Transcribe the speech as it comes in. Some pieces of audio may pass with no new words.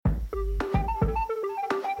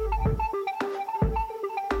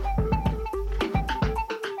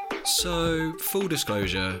So, full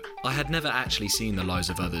disclosure, I had never actually seen The Lives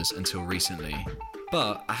of Others until recently,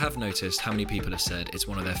 but I have noticed how many people have said it's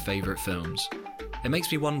one of their favourite films. It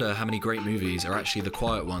makes me wonder how many great movies are actually the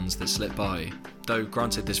quiet ones that slip by, though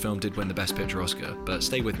granted this film did win the Best Picture Oscar, but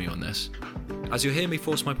stay with me on this. As you'll hear me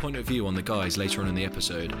force my point of view on the guys later on in the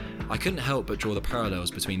episode, I couldn't help but draw the parallels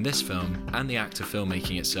between this film and the act of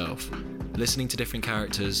filmmaking itself. Listening to different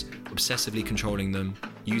characters, obsessively controlling them,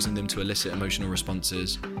 using them to elicit emotional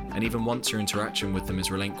responses, and even once your interaction with them is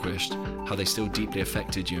relinquished, how they still deeply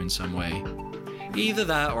affected you in some way. Either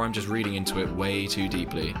that or I'm just reading into it way too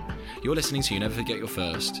deeply. You're listening to You Never Forget Your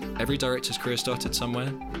First. Every director's career started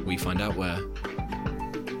somewhere, we find out where.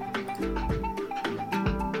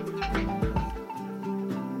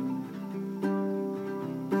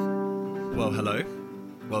 Well, hello.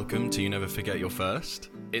 Welcome to You Never Forget Your First.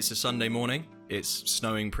 It's a Sunday morning. It's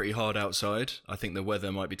snowing pretty hard outside. I think the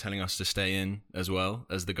weather might be telling us to stay in as well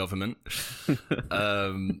as the government.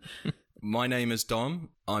 My name is Dom.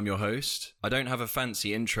 I'm your host. I don't have a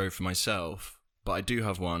fancy intro for myself, but I do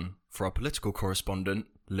have one for our political correspondent,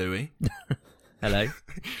 Louis. Hello.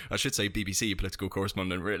 I should say BBC political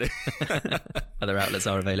correspondent, really. Other outlets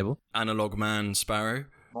are available. Analog man, Sparrow.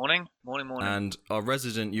 Morning. And our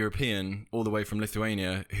resident European, all the way from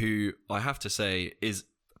Lithuania, who I have to say is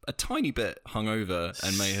a tiny bit hungover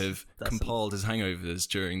and may have compiled his hangovers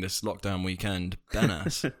during this lockdown weekend,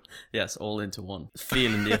 Benas. Yes, all into one.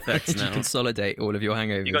 Feeling the effects now. You consolidate all of your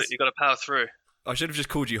hangovers. You got to power through. I should have just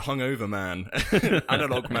called you hungover man,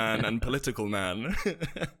 analog man, and political man.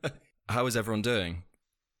 How is everyone doing?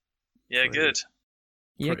 Yeah, good.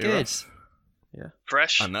 Yeah, Pretty good. rough. Yeah.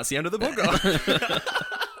 Fresh. And that's the end of the podcast.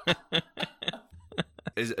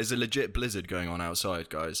 Is a legit blizzard going on outside,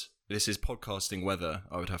 guys? This is podcasting weather,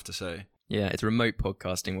 I would have to say. Yeah, it's remote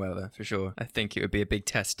podcasting weather, for sure. I think it would be a big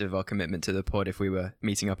test of our commitment to the pod if we were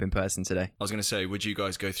meeting up in person today. I was going to say, would you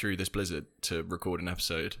guys go through this blizzard to record an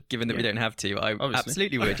episode? Given that we don't have to, I Obviously.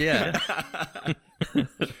 absolutely would, yeah.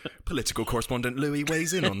 Political correspondent Louis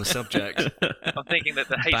weighs in on the subject. I'm thinking that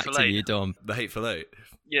the Back Hateful to Eight. you, Dom. The Hateful Eight.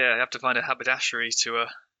 Yeah, you have to find a haberdashery to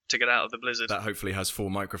get out of the blizzard. That hopefully has 4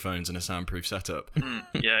 microphones and a soundproof setup.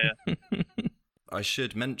 Yeah. I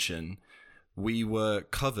should mention, we were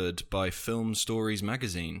covered by Film Stories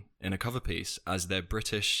magazine in a cover piece as their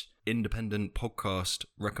British independent podcast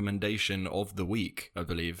recommendation of the week, I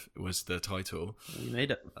believe was the title. We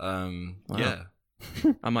made it. Wow. Yeah.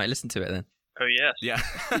 I might listen to it then. Oh yes. Yeah.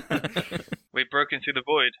 We've broken through the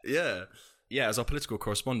void. Yeah. Yeah, as our political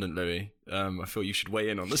correspondent, Louis, I feel you should weigh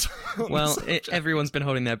in on this. Well, everyone's been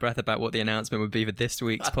holding their breath about what the announcement would be for this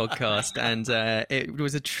week's podcast, and it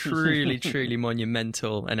was a truly, truly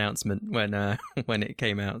monumental announcement when it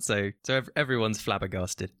came out. So everyone's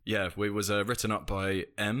flabbergasted. Yeah, it was written up by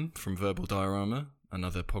M from Verbal Diorama,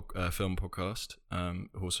 another film podcast,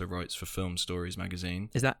 who also writes for Film Stories magazine.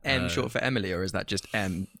 Is that M short for Emily, or is that just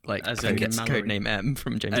M, like As I think in it's Mallory? codename M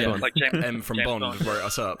from James M, Bond? Like James, M from James Bond wrote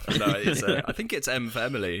us up. No, it's, I think it's M for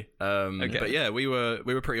Emily. Okay. But yeah, we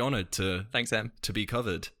were pretty honoured Thanks, M. to be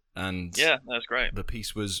covered, and Yeah, that's great. the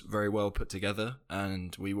piece was very well put together,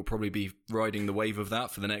 and we will probably be riding the wave of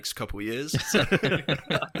that for the next couple of years.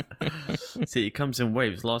 See, it comes in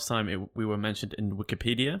waves. Last time we were mentioned in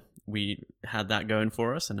Wikipedia. We had that going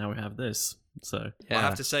for us, and now we have this. So Yeah. I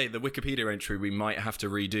have to say, the Wikipedia entry we might have to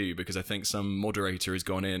redo because I think some moderator has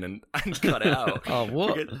gone in and cut it out. Oh,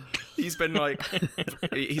 what? Because he's been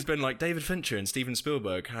like David Fincher and Steven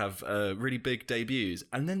Spielberg have really big debuts,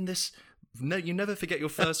 and then this. No, You Never Forget Your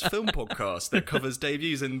First film podcast that covers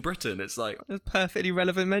debuts in Britain. It's like, That's a perfectly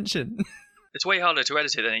relevant mention. It's way harder to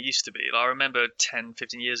edit it than it used to be. Like, I remember 10,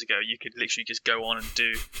 15 years ago, you could literally just go on and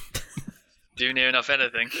do near enough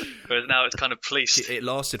anything, whereas now it's kind of policed. it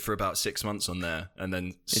lasted for about 6 months on there, and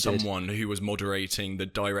then someone who was moderating the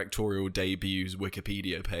directorial debuts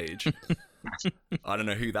Wikipedia page. I don't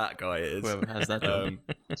know who that guy is. whoever has that job.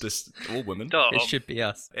 Just all women. Dom. It should be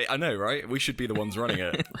us. I know, right? We should be the ones running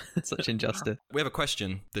it. Such injustice. We have a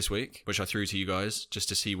question this week, which I threw to you guys just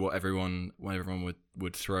to see what everyone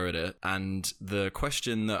would throw at it. And the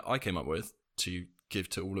question that I came up with to give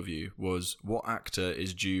to all of you was, what actor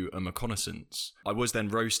is due a reconnaissance? I was then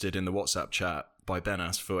roasted in the WhatsApp chat by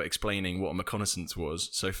Benas for explaining what a reconnaissance was.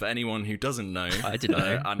 So for anyone who doesn't know, I didn't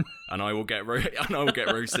know. and I will get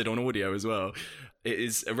roasted on audio as well. It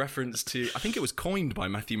is a reference to, I think it was coined by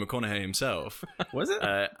Matthew McConaughey himself. Was it?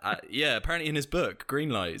 Yeah, apparently in his book Green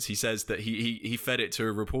Lights, he says that he fed it to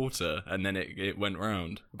a reporter and then it went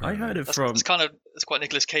round. I heard it That's, from it's quite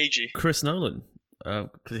Nicolas Cagey. Chris Nolan.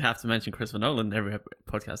 Because you have to mention Christopher Nolan every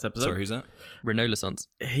podcast episode. Sorry, who's that? Renaissance.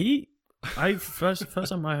 First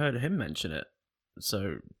time I heard him mention it.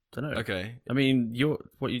 So don't know. Okay. I mean,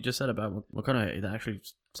 what you just said about McConaughey, that actually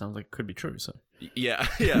sounds like it could be true. So Yeah.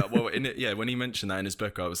 Well, when he mentioned that in his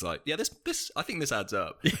book, I was like, yeah, this I think this adds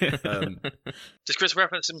up. Does Chris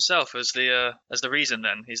reference himself as the reason?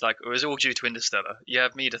 Then he's like, it was all due to Interstellar. You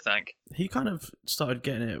have me to thank. he kind of started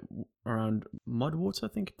getting it around Mudwater, I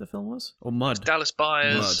think the film was, or Mud. Dallas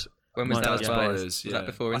Buyers. Mud. When was Dallas that? Buyers, Was yeah. that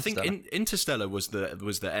before I think Interstellar? Interstellar was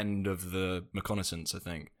the end of the reconnaissance, I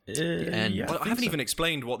think. end. Yeah, Well, I think haven't so. even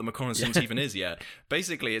explained what the reconnaissance even is yet.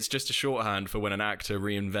 Basically, it's just a shorthand for when an actor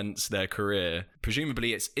reinvents their career.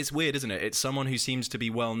 Presumably, it's weird, isn't it? It's someone who seems to be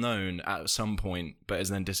well known at some point, but has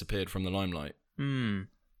then disappeared from the limelight,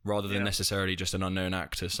 rather than necessarily just an unknown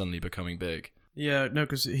actor suddenly becoming big. Yeah, no,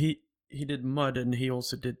 because he did Mud, and he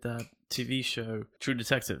also did that TV show True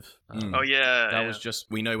Detective. Oh yeah, That was just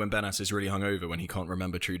We know when Ben Ass is really hungover when he can't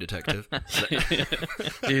remember True Detective.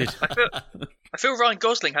 dude. I feel Ryan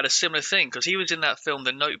Gosling had a similar thing because he was in that film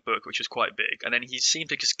The Notebook, which was quite big, and then he seemed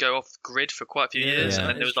to just go off grid for quite a few years. Yeah, And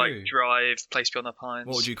then there it's was true. like Drive, Place Beyond the Pines.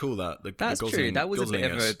 What would you call that? That's the true. That was a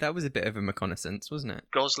Goslingus. bit of a reconnaissance, wasn't it?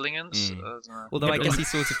 Goslingans? I don't know. Although Yeah, I but- guess he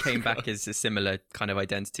sort of came back as a similar kind of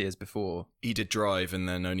identity as before. He did Drive and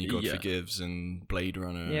then Only God Yeah. Forgives and Blade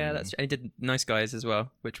Runner. Yeah, that's. And he did Nice Guys as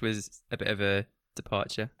well, which was a bit of a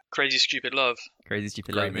departure. Crazy Stupid Love. Crazy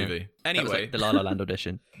Stupid Great Love. yeah. movie. That was Anyway, like the La La Land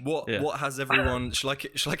audition. what has everyone? Shall I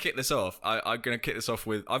kick this off? I'm going to kick this off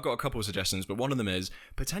with. I've got a couple of suggestions, but one of them is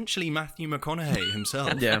potentially Matthew McConaughey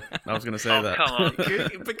himself. Yeah, I was going to say Oh, that. come on.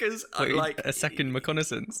 Because Wait, like a second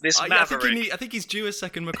reconnaissance. This I maverick. think he's due a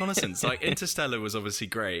second reconnaissance. Like Interstellar was obviously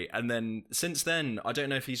great, and then since then, I don't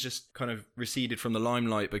know if he's just kind of receded from the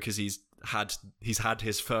limelight because he's had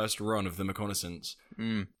his first run of the reconnaissance.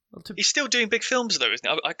 He's still doing big films though, isn't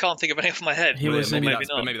he? I can't think of any off my head. He but was maybe, in- maybe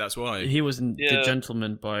not. maybe that's why. He was in Yeah. The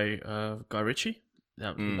Gentleman by Guy Ritchie.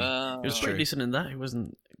 That he was True. pretty decent in that. He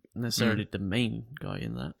wasn't necessarily the main guy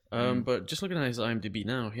in that. But just looking at his IMDb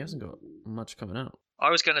now, he hasn't got much coming out. I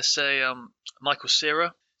was going to say Michael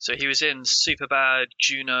Cera. So he was in Superbad,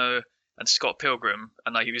 Juno, and Scott Pilgrim,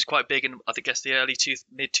 and like he was quite big in I think the early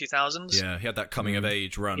mid 2000s. Yeah, he had that coming of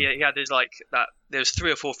age run. He had his like that. There was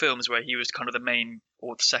 3 or 4 films where he was kind of the main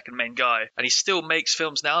or the second main guy, and he still makes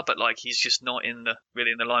films now, but like he's just not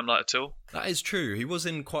really in the limelight at all. That is true. He was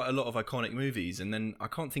in quite a lot of iconic movies, and then I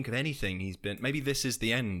can't think of anything he's been. Maybe This Is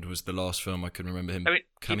the End was the last film I can remember him. I mean,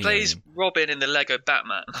 he cameoing plays in. Robin in the Lego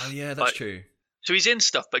Batman. Oh yeah, that's like, true. So he's in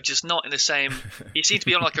stuff, but just not in the same. He seems to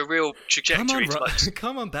be on like a real trajectory.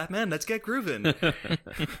 Come on, Batman, let's get grooving.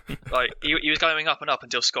 Like he was going up and up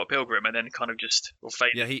until Scott Pilgrim, and then kind of just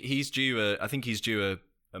faded. Yeah, he's due. I think he's due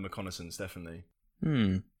a reconnaissance, definitely.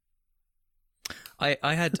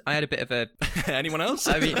 I had a bit of a. Anyone else?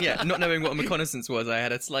 I mean, yeah, not knowing what a reconnaissance was, I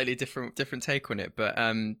had a slightly different take on it. But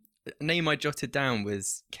name I jotted down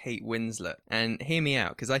was Kate Winslet, and hear me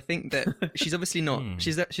out because I think that she's obviously not.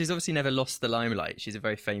 She's obviously never lost the limelight. She's a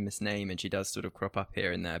very famous name, and she does sort of crop up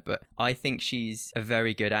here and there. But I think she's a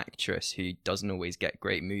very good actress who doesn't always get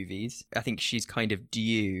great movies. I think she's kind of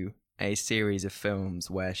due a series of films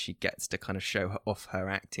where she gets to kind of show off her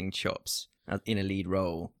acting chops in a lead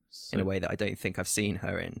role. In a way that I don't think I've seen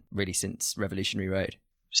her in really since Revolutionary Road.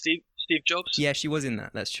 Steve Jobs. Yeah, she was in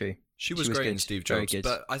that. That's true. She was great good. in Steve Very Jobs, good.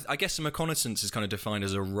 but I guess a reconnaissance is kind of defined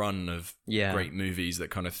as a run of great movies that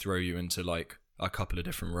kind of throw you into like a couple of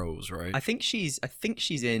different roles, right? I think she's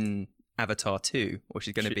in Avatar 2, or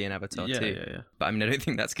she's going to be in Avatar 2. Yeah. But I mean, I don't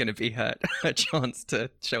think that's going to be her chance to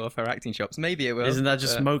show off her acting chops. Maybe it will. Isn't that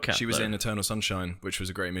just mocap? She was though? in Eternal Sunshine, which was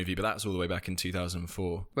a great movie, but that's all the way back in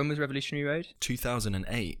 2004. When was Revolutionary Road?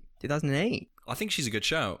 2008. 2008. I think she's a good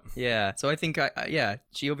shout. Yeah. So I think,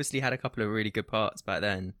 she obviously had a couple of really good parts back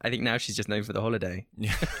then. I think now she's just known for The Holiday.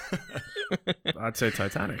 Yeah. I'd say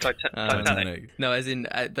Titanic. Titanic. No, as in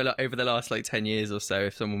over the last like 10 years or so,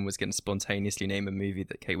 if someone was going to spontaneously name a movie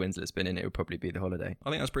that Kate Winslet's been in, it would probably be The Holiday. I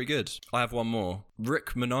think that's pretty good. I have one more.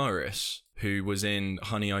 Rick Moranis, who was in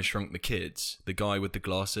Honey, I Shrunk the Kids, the guy with the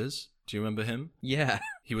glasses. Do you remember him? Yeah.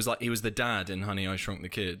 He was the dad in Honey, I Shrunk the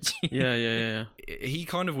Kids. Yeah. He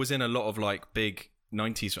kind of was in a lot of like big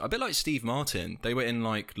 90s, a bit like Steve Martin. They were in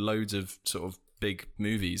like loads of sort of big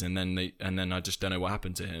movies, and then I just don't know what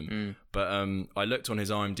happened to him. But I looked on his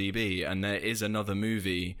IMDb, and there is another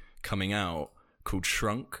movie coming out called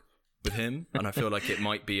Shrunk, with him, and I feel like it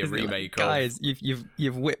might be a remake Guys,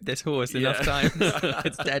 you've whipped this horse enough times.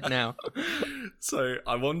 It's dead now. So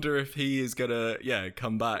I wonder if he is gonna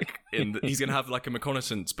come back he's gonna have like a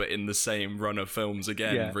reconnaissance, but in the same run of films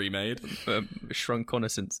again, remade.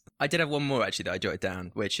 Shrunkonaissance. I did have one more actually that I jotted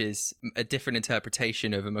down, which is a different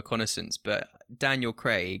interpretation of a reconnaissance, but Daniel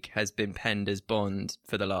Craig has been penned as Bond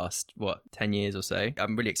for the last 10 years or so.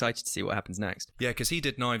 I'm really excited to see what happens next. Yeah, because he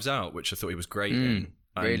did Knives Out, which I thought he was great in.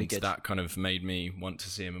 And really good. That kind of made me want to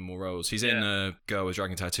see him in more roles. He's in Girl with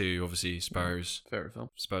Dragon Tattoo, obviously Sparrow's favorite film.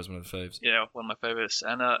 Sparrow's one of the faves. Yeah, one of my favourites.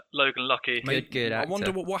 And Logan Lucky. Good actor. I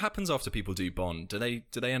wonder what happens after people do Bond. Do they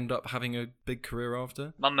end up having a big career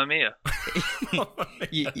after? Mamma Mia.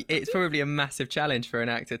 It's probably a massive challenge for an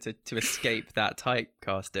actor to escape that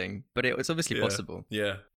typecasting, but it's obviously possible.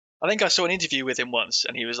 Yeah. I think I saw an interview with him once,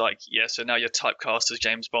 and he was like, "Yeah, so now you're typecast as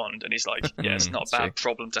James Bond," and he's like, "Yeah, it's not a bad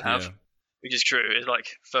problem to have." Yeah. Which is true. It's like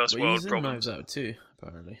first world problems. Knives Out too,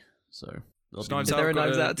 apparently. So Knives Out.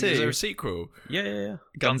 Knives Out too. Is there a sequel? Yeah.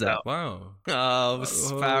 Guns Out. Wow. Oh,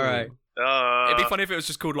 Sparrow. It'd be funny if it was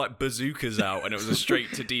just called like Bazookas Out, and it was a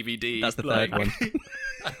straight to DVD. That's the third one.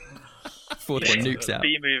 Fourth one, Nukes Out.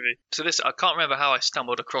 B movie. So this, I can't remember how I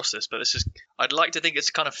stumbled across this, but this is. I'd like to think it's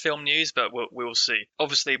kind of film news, but we'll see.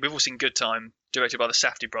 Obviously, we've all seen Good Time, directed by the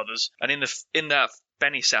Safdie brothers, and in that.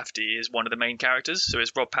 Benny Safdie is one of the main characters, so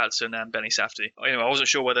it's Rob Pattinson and Benny Safdie. I wasn't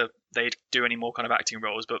sure whether they'd do any more kind of acting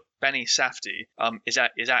roles, but Benny Safdie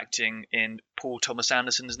is acting in Paul Thomas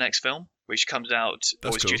Anderson's next film, which comes out,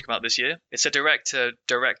 or is due to come out this year. It's a director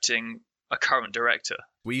directing a current director.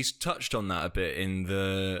 We touched on that a bit in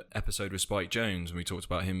the episode with Spike Jonze when we talked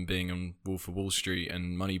about him being on Wolf of Wall Street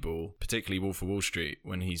and Moneyball, particularly Wolf of Wall Street,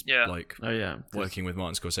 when he's working with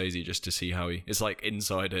Martin Scorsese just to see how it's like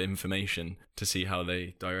insider information to see how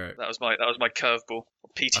they direct. That was my curveball.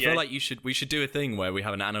 PTA. I feel like we should do a thing where we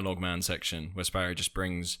have an analog man section where Sparrow just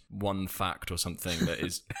brings one fact or something that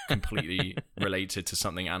is completely related to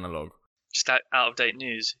something analog. Just out of date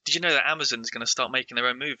news. Did you know that Amazon's going to start making their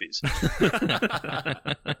own movies?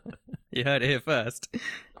 You heard it here first.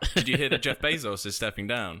 Did you hear that Jeff Bezos is stepping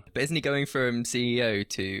down? But isn't he going from CEO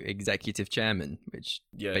to executive chairman? Which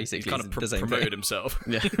basically he's kind of promoted himself.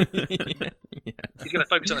 Yeah. He's going to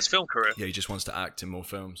focus on his film career. Yeah, he just wants to act in more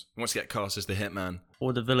films. He wants to get cast as the hitman.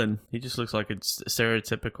 Or the villain. He just looks like a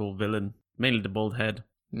stereotypical villain. Mainly the bald head.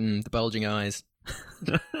 The bulging eyes.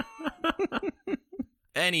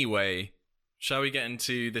 Anyway, shall we get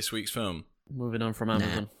into this week's film? Moving on from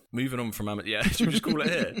Amazon. Moving on from Amazon. Yeah, should we just call it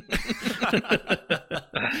here?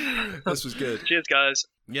 This was good. Cheers, guys.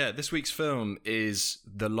 Yeah, this week's film is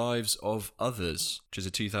The Lives of Others, which is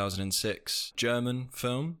a 2006 German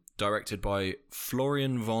film directed by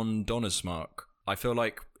Florian von Donnersmarck. I feel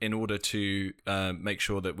like in order to make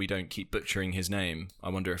sure that we don't keep butchering his name, I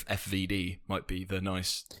wonder if FVD might be the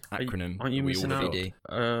nice acronym. Aren't you missing out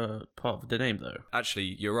part of the name, though?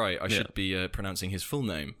 Actually, you're right. I should be pronouncing his full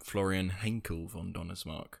name, Florian Henckel von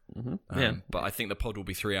Donnersmarck. Mm-hmm. But I think the pod will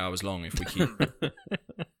be 3 hours long if we keep...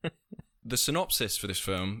 The synopsis for this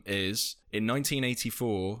film is, in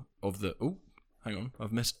 1984 of the... Oh, hang on,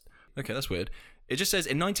 I've missed... Okay, that's weird. It just says,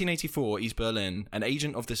 in 1984, East Berlin, an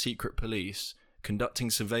agent of the secret police... conducting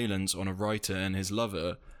surveillance on a writer and his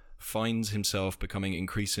lover, finds himself becoming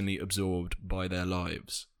increasingly absorbed by their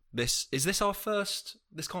lives. This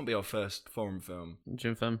can't be our first foreign film.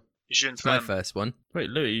 It's my first one. Wait,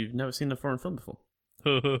 Louis, you've never seen a foreign film before?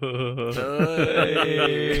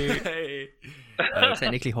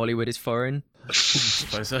 Technically, Hollywood is foreign. I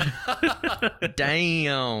suppose so.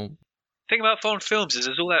 Damn. The thing about foreign films is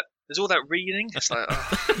there's all that reading. It's like...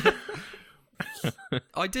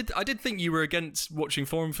 I did think you were against watching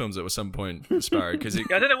foreign films at some point, Sparrow. Because I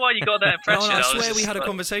don't know why you got that impression. I swear we had a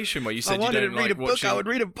conversation where you said you don't like watching... I would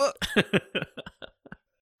read a book.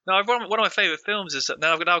 No, one of my favourite films is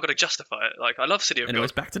now I've got to justify it. Like, I love City of God.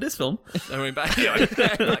 Anyways, back to this film.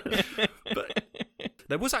 But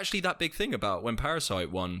there was actually that big thing about when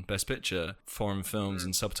Parasite won Best Picture, foreign films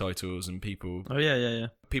and subtitles and people... Oh, yeah.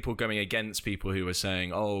 People going against people who were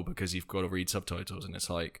saying, oh, because you've got to read subtitles. And it's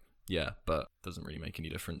like... Yeah, but it doesn't really make any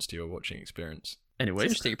difference to your watching experience. Anyways,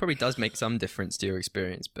 interesting. It probably does make some difference to your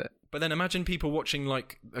experience, but then imagine people watching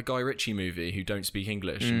like a Guy Ritchie movie who don't speak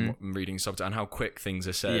English and reading subtitles, and how quick things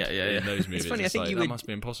are said in those movies. It's funny. I think that must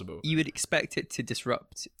be impossible. You would expect it to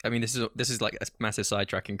disrupt. I mean, this is like a massive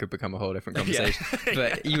sidetrack and could become a whole different conversation.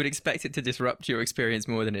 But you would expect it to disrupt your experience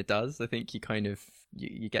more than it does. I think you kind of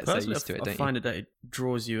you get so used to it. I find it that it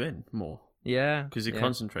draws you in more. Yeah. because you yeah.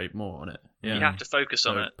 concentrate more on it. Yeah. You have to focus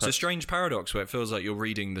on it. It's a strange paradox where it feels like you're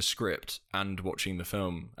reading the script and watching the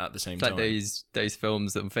film at the same It's time. like those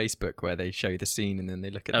films on Facebook where they show the scene and then they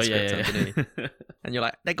look at the Oh script underneath. And you're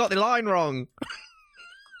like, they got the line wrong.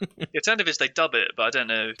 The alternative is they dub it, but I don't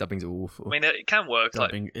know. Dubbing's awful. I mean, it can work.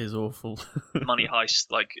 Dubbing is awful. Like Money Heist,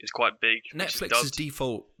 like is quite big. which is Netflix's dubbed.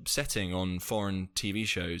 default setting on foreign TV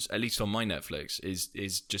shows, at least on my Netflix,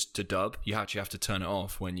 is just to dub. You actually have to turn it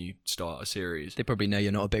off when you start a series. They probably know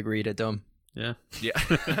you're not a big reader, Dom. Yeah. Yeah.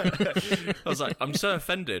 I was like, I'm so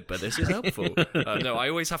offended, but this is helpful. No, I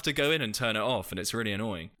always have to go in and turn it off, and it's really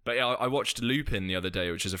annoying. But yeah, I watched Lupin the other day,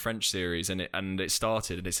 which is a French series, and it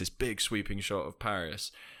started, and it's this big sweeping shot of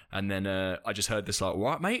Paris. And then I just heard this like,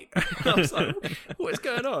 what, mate? I was like, what is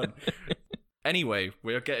going on? Anyway,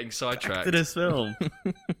 we're getting sidetracked. Back to this film.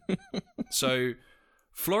 So,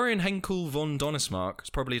 Florian Henckel von Donnersmarck is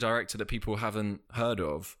probably a director that people haven't heard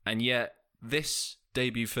of, and yet this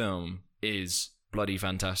debut film is bloody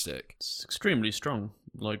fantastic. It's extremely strong.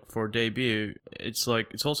 Like for a debut, it's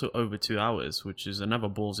also over 2 hours, which is another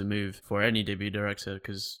ballsy move for any debut director,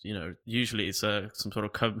 because usually it's some sort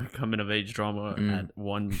of coming of age drama at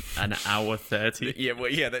 1 hour 30.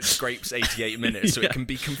 Yeah, that scrapes 88 minutes, so it can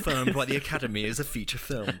be confirmed by the Academy as a feature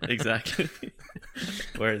film. Exactly.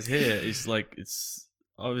 Whereas here, it's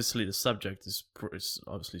obviously the subject is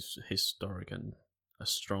obviously historic and a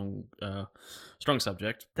strong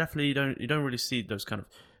subject. Definitely, you don't really see those kind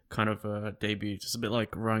of debuts. It's a bit like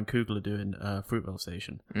Ryan Coogler doing Fruitvale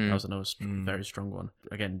Station. That was another very strong one.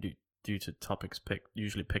 Again, due to topics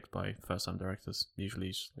usually picked by first-time directors. Usually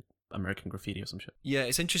it's like American Graffiti or some shit. Yeah,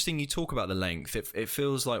 it's interesting you talk about the length. It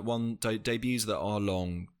feels like debuts that are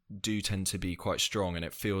long do tend to be quite strong, and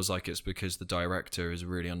it feels like it's because the director has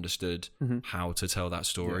really understood how to tell that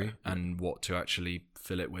story and what to actually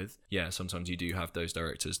fill it with. Yeah, sometimes you do have those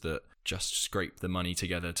directors that just scrape the money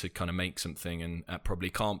together to kind of make something, and that probably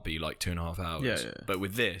can't be like 2.5 hours. Yeah. But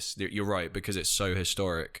with this, you're right, because it's so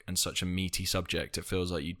historic and such a meaty subject, it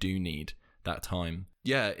feels like you do need that time.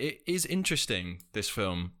 Yeah, it is interesting, this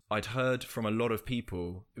film. I'd heard from a lot of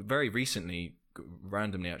people very recently,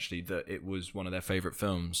 randomly actually, that it was one of their favourite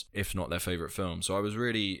films, if not their favourite film. So I was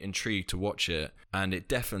really intrigued to watch it, and it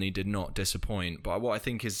definitely did not disappoint. But what I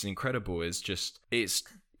think is incredible is just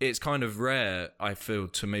it's kind of rare, I feel,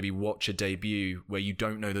 to maybe watch a debut where you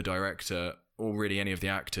don't know the director or really any of the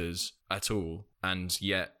actors at all, and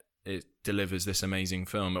yet it delivers this amazing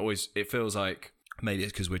film. It feels like, maybe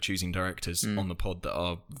it's because we're choosing directors on the pod that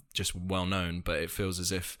are just well known, but it feels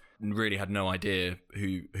as if really had no idea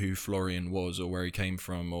who Florian was or where he came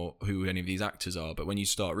from or who any of these actors are. But when you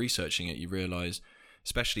start researching it, you realise,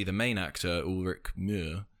 especially the main actor, Ulrich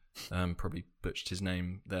Mühe, probably butchered his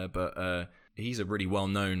name there, but he's a really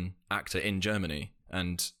well-known actor in Germany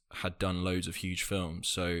and had done loads of huge films.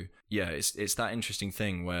 So yeah, it's that interesting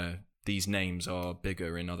thing where these names are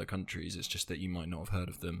bigger in other countries. It's just that you might not have heard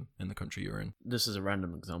of them in the country you're in. This is a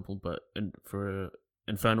random example, but for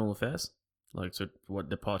Infernal Affairs, like, so what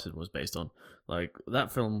Departed was based on, like,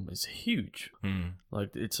 that film is huge. Like,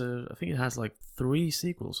 I think it has like 3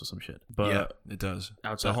 sequels or some shit. But yeah, it does.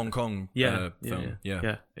 Outside the Hong Kong film.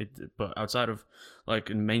 Yeah. But outside of, like,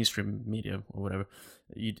 in mainstream media or whatever,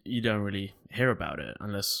 you don't really hear about it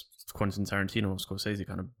unless Quentin Tarantino or Scorsese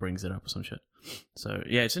kind of brings it up or some shit. So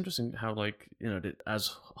yeah, it's interesting how, like,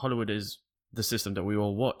 as Hollywood is the system that we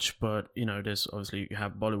all watch, but there's obviously, you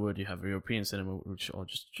have Bollywood, you have European cinema, which are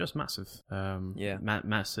just massive,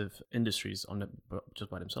 massive industries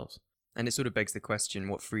just by themselves. And it sort of begs the question: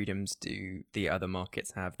 what freedoms do the other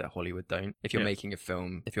markets have that Hollywood don't? If you're making a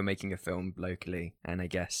film locally, and I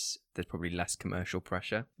guess there's probably less commercial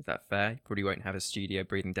pressure. Is that fair? You probably won't have a studio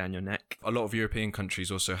breathing down your neck. A lot of European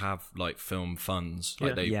countries also have like film funds.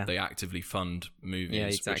 Like they actively fund movies. Yeah,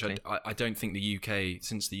 exactly. Which I don't think the UK,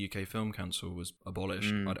 since the UK Film Council was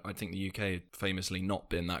abolished, I think the UK famously not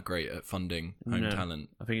been that great at funding home talent,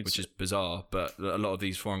 which is bizarre. But a lot of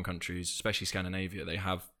these foreign countries, especially Scandinavia, they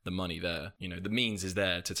have the money there. The means is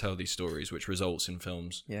there to tell these stories, which results in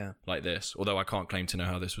films like this. Although I can't claim to know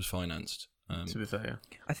how this was financed. To be fair,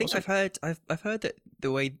 yeah. I think I've heard that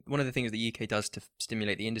one of the things the UK does to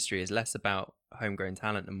stimulate the industry is less about homegrown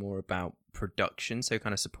talent and more about production. So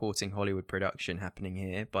kind of supporting Hollywood production happening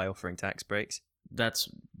here by offering tax breaks. That's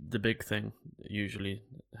the big thing usually,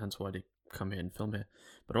 hence why they come here and film here.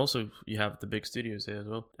 But also you have the big studios here as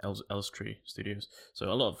well, Elstree Studios.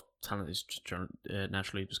 So a lot of talent is just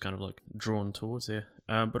naturally just kind of like drawn towards here.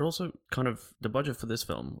 But also kind of the budget for this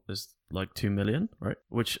film is like 2 million, right?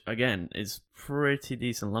 Which again is pretty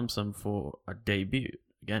decent lump sum for a debut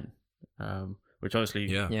again. Which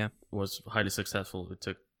obviously was highly successful. It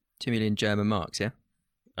took 2 million German marks, yeah?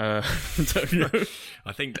 Don't know.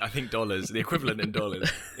 I think dollars, the equivalent in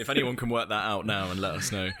dollars. If anyone can work that out now and let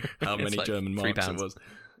us know how many like German marks it was.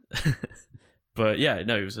 But yeah,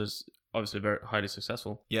 no, it was obviously very highly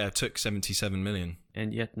successful. Yeah, it took 77 million.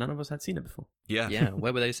 And yet none of us had seen it before. Yeah. Yeah,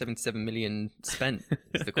 where were those 77 million spent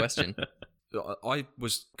is the question. I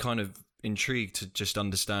was kind of intrigued to just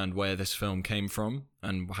understand where this film came from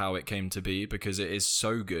and how it came to be, because it is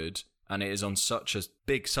so good and it is on such a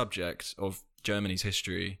big subject of Germany's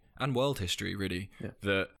history and world history, really,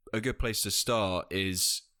 that a good place to start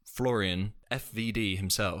is Florian, FVD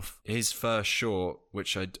himself. His first short,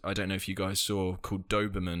 which I don't know if you guys saw, called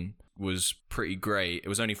Doberman, was pretty great. It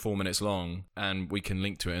was only 4 minutes long, and we can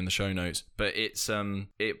link to it in the show notes. But it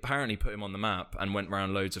apparently put him on the map and went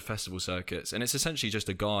around loads of festival circuits. And it's essentially just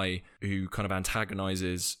a guy who kind of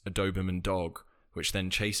antagonizes a Doberman dog, which then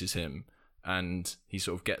chases him, and he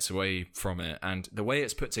sort of gets away from it. And the way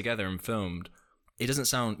it's put together and filmed, it doesn't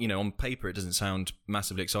sound, on paper, it doesn't sound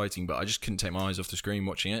massively exciting, but I just couldn't take my eyes off the screen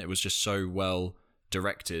watching it. It was just so well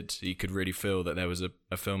directed. You could really feel that there was a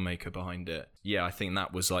filmmaker behind it. Yeah, I think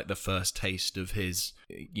that was like the first taste of his,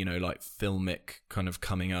 like filmic kind of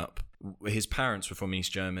coming up. His parents were from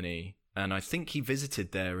East Germany, and I think he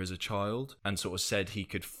visited there as a child and sort of said he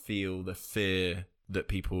could feel the fear that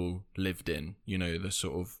people lived in, the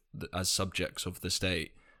sort of as subjects of the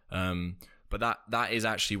state. But that is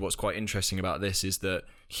actually what's quite interesting about this, is that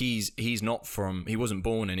he wasn't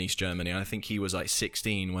born in East Germany. I think he was like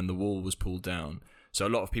 16 when the wall was pulled down. So a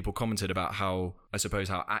lot of people commented about how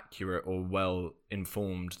accurate or well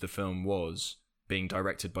informed the film was, being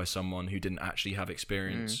directed by someone who didn't actually have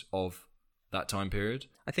experience of that time period.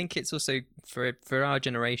 I think it's also for our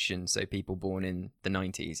generation, so people born in the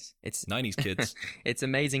 90s. It's 90s kids. It's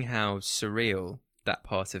amazing how surreal that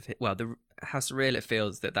part of how surreal it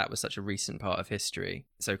feels that was such a recent part of history,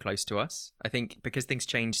 so close to us. I think because things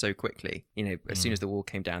changed so quickly, as soon as the wall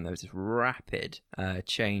came down, there was this rapid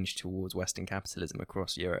change towards Western capitalism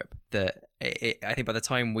across Europe that I think by the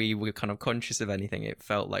time we were kind of conscious of anything, it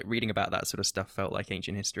felt like reading about that sort of stuff felt like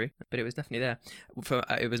ancient history. But it was definitely there.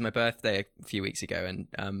 It was my birthday a few weeks ago,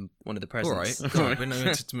 and one of the presents. All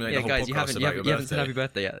right. Yeah, guys, you haven't said happy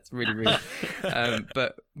birthday yet. It's really rude.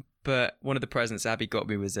 But one of the presents Abby got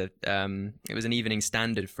me was it was an Evening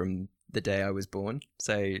Standard from the day I was born,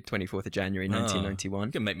 so 24th of January 1991.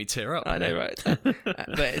 You can make me tear up. I know, right?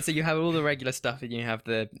 But so you have all the regular stuff, and you have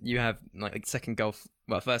like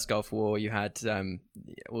first Gulf War. You had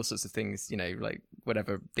all sorts of things, like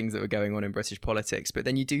whatever things that were going on in British politics. But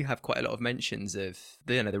then you do have quite a lot of mentions of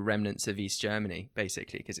the remnants of East Germany,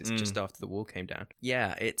 basically, because it's just after the wall came down.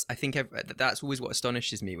 Yeah, I think that's always what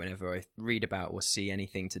astonishes me whenever I read about or see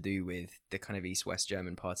anything to do with the kind of East-West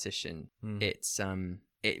German partition.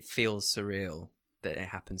 It feels surreal that it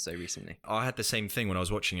happened so recently. I had the same thing when I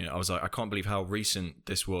was watching it. I was like, I can't believe how recent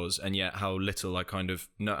this was, and yet how little I kind of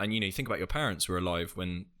know. And you think about your parents were alive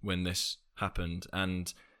when this happened,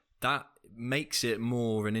 and that makes it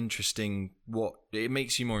more an interesting. It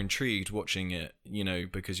makes you more intrigued watching it,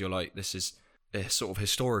 because you're like, this is a sort of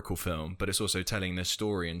historical film, but it's also telling this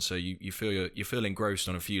story, and so you feel engrossed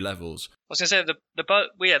on a few levels. I was gonna say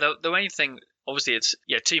the main thing. Obviously, it's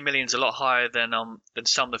 2 million's a lot higher than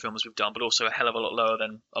some of the films we've done, but also a hell of a lot lower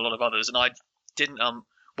than a lot of others. And I didn't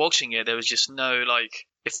watching it, there was just no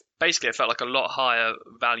it felt like a lot higher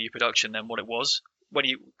value production than what it was when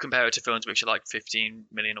you compare it to films which are like 15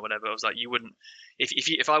 million or whatever. I was like, you wouldn't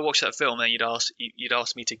if I watched that film, then you'd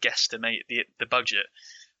ask me to guesstimate the budget,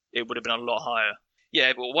 it would have been a lot higher.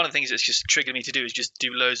 Yeah, but one of the things that's just triggered me to do is just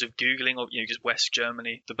do loads of Googling of, just West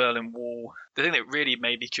Germany, the Berlin Wall. The thing that really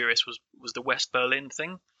made me curious was the West Berlin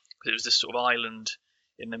thing, because it was this sort of island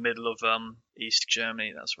in the middle of East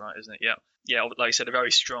Germany. That's right, isn't it? Yeah. Yeah, like I said, a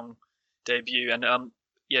very strong debut. And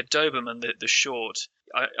Doberman, the short,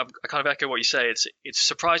 I kind of echo what you say. It's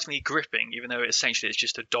surprisingly gripping, even though essentially it's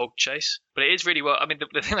just a dog chase. But it is really well. I mean,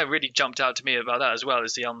 the thing that really jumped out to me about that as well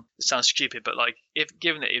is it sounds stupid, but like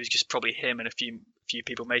given that it was just probably him and a few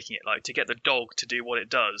people making it, like to get the dog to do what it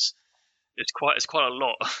does, it's quite a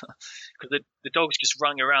lot, because the dog's just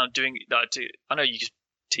running around doing that. I know you just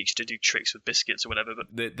teach to do tricks with biscuits or whatever,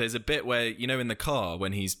 but there's a bit where in the car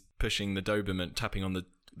when he's pushing the Doberman, tapping on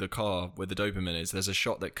the car where the Doberman is, there's a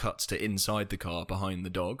shot that cuts to inside the car behind the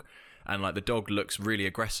dog, and like the dog looks really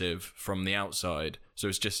aggressive from the outside. So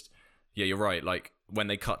it's just, yeah, you're right. Like when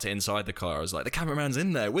they cut to inside the car, I was like, the cameraman's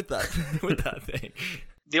in there with that thing.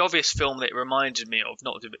 The obvious film that it reminded me of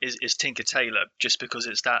is Tinker Tailor, just because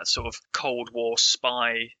it's that sort of Cold War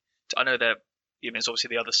spy. I know even it's obviously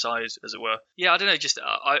the other side, as it were. Yeah, I don't know. Just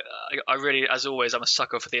I really, as always, I'm a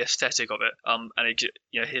sucker for the aesthetic of it. And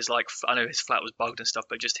his I know his flat was bugged and stuff,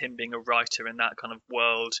 but just him being a writer in that kind of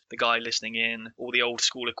world, the guy listening in, all the old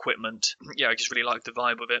school equipment. Yeah, I just really liked the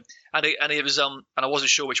vibe of it. And it was and I wasn't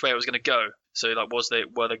sure which way it was going to go. So like, was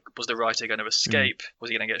the writer going to escape? Was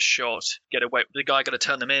he going to get shot? Get away? The guy going to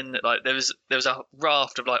turn them in? Like there was a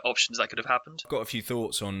raft of like options that could have happened. I've got a few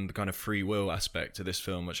thoughts on the kind of free will aspect of this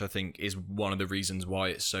film, which I think is one of the reasons why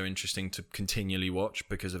it's so interesting to continually watch,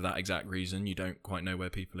 because of that exact reason. You don't quite know where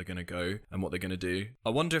people are going to go and what they're going to do. I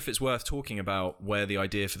wonder if it's worth talking about where the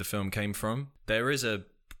idea for the film came from. There is a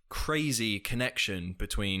crazy connection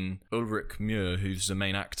between Ulrich Muir, who's the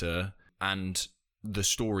main actor, and the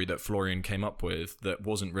story that Florian came up with that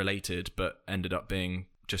wasn't related but ended up being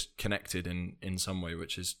just connected in some way,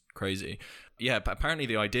 which is crazy. Yeah, but apparently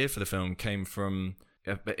the idea for the film came from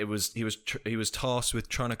he was tasked with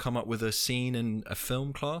trying to come up with a scene in a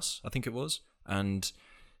film class, I think it was, and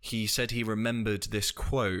he said he remembered this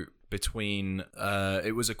quote between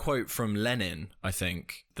it was a quote from Lenin, I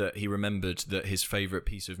think, that he remembered that his favorite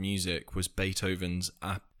piece of music was Beethoven's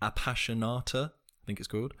Appassionata, I think it's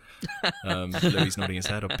called. Louis nodding his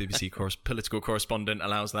head. Our BBC political correspondent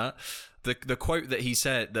allows that. The quote that he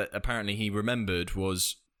said that apparently he remembered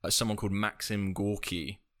was someone called Maxim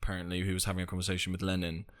Gorky, apparently, who was having a conversation with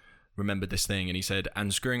Lenin, remembered this thing, and he said,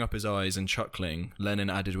 and screwing up his eyes and chuckling,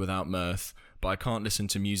 Lenin added without mirth, but I can't listen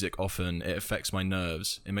to music often. It affects my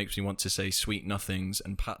nerves. It makes me want to say sweet nothings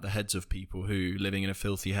and pat the heads of people who, living in a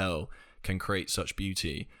filthy hell, can create such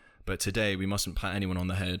beauty. But today we mustn't pat anyone on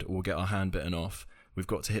the head or we'll get our hand bitten off. We've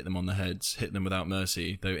got to hit them on the heads, hit them without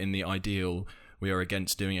mercy, though in the ideal we are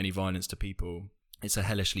against doing any violence to people. It's a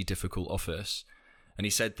hellishly difficult office. And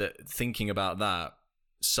he said that thinking about that,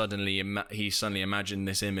 he suddenly imagined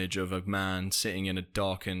this image of a man sitting in a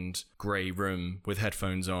darkened grey room with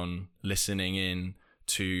headphones on, listening in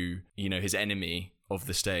to, his enemy of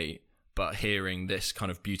the state, but hearing this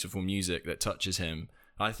kind of beautiful music that touches him.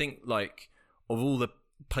 I think, like, of all the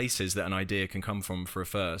places that an idea can come from for a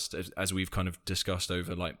first, as we've kind of discussed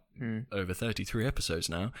over over 33 episodes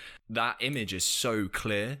now, that image is so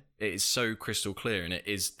clear. It is so crystal clear, and it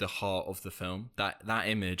is the heart of the film. That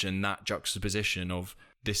image and that juxtaposition of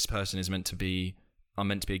this person is meant to be, I'm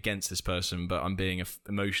meant to be against this person, but I'm being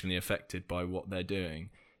emotionally affected by what they're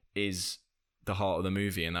doing, is the heart of the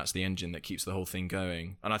movie, and that's the engine that keeps the whole thing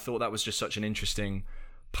going. And I thought that was just such an interesting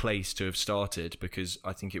place to have started, because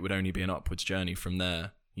I think it would only be an upwards journey from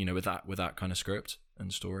there, with that kind of script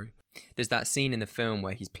and story. There's that scene in the film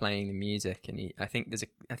where he's playing the music, and I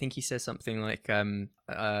think he says something like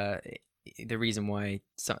the reason why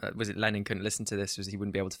Lenin couldn't listen to this was he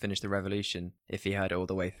wouldn't be able to finish the revolution if he heard it all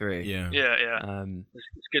the way through. Yeah. It's a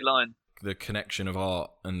good line. The connection of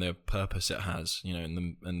art and the purpose it has,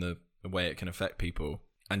 and the way it can affect people,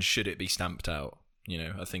 and should it be stamped out?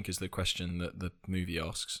 I think is the question that the movie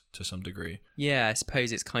asks to some degree. Yeah, I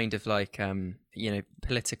suppose it's kind of like,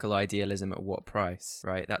 political idealism at what price,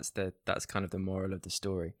 right? That's kind of the moral of the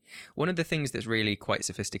story. One of the things that's really quite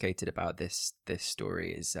sophisticated about this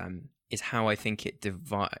story is how I think it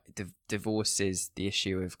divorces the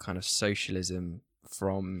issue of kind of socialism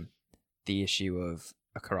from the issue of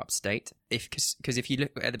a corrupt state. Because if you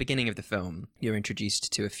look at the beginning of the film, you're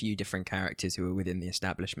introduced to a few different characters who are within the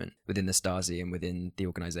establishment, within the Stasi and within the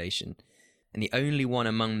organization. And the only one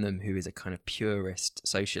among them who is a kind of purist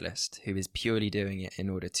socialist, who is purely doing it in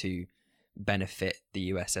order to benefit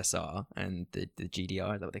the USSR and the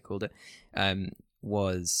GDR, is that what they called it,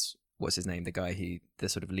 was, what's his name, the guy who, the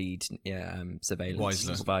sort of lead surveillance.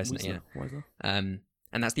 Weisler.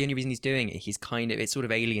 And that's the only reason he's doing it. He's it's sort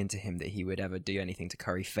of alien to him that he would ever do anything to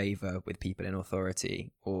curry favour with people in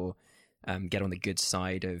authority or get on the good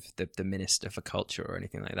side of the Minister for Culture or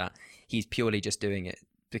anything like that. He's purely just doing it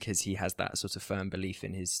because he has that sort of firm belief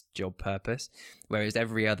in his job purpose. Whereas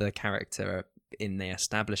every other character in the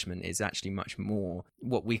establishment is actually much more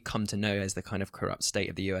what we've come to know as the kind of corrupt state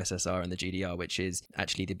of the USSR and the GDR, which is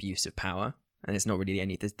actually the abuse of power. And it's not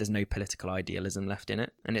really there's no political idealism left in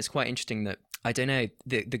it. And it's quite interesting that, I don't know,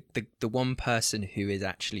 the one person who is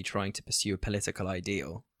actually trying to pursue a political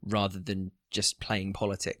ideal rather than just playing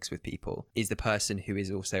politics with people is the person who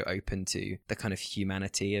is also open to the kind of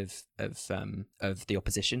humanity of the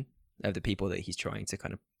opposition, of the people that he's trying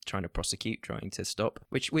to prosecute, trying to stop.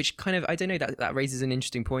 Which kind of, I don't know, that raises an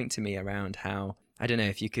interesting point to me around how, I don't know,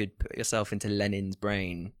 if you could put yourself into Lenin's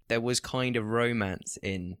brain, there was kind of romance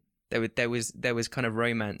in. There was kind of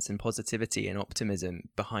romance and positivity and optimism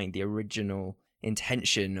behind the original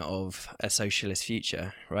intention of a socialist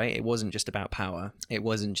future, right? It wasn't just about power. It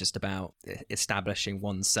wasn't just about establishing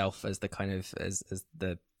oneself as the kind of as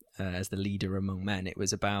the leader among men. It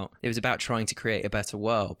was about trying to create a better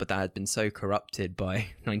world, but that had been so corrupted by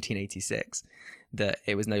 1986 that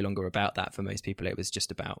it was no longer about that for most people. It was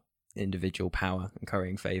just about individual power and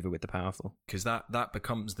currying favor with the powerful. Because that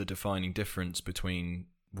becomes the defining difference between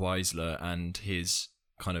Weisler and his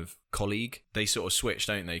kind of colleague. They sort of switch,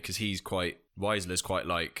 don't they? Because Weisler's quite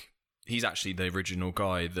like, he's actually the original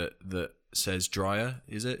guy that says Dreyer,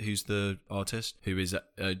 is it? Who's the artist? Who is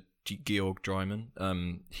Georg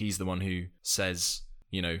Dreimann. He's the one who says,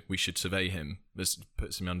 we should survey him. This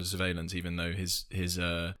puts him under surveillance, even though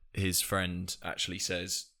his friend actually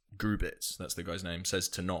says, Grubitz, that's the guy's name, says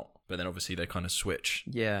to not. But then obviously they kind of switch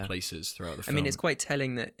places throughout the film. I mean, it's quite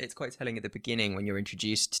telling at the beginning when you're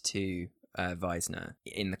introduced to Weisner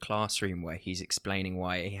in the classroom, where he's explaining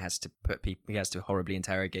why he has to horribly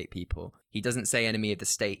interrogate people. He doesn't say enemy of the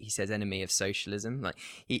state, he says enemy of socialism. Like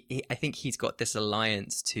I think he's got this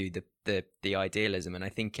alliance to the idealism, and I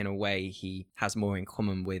think in a way he has more in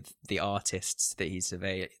common with the artists that he's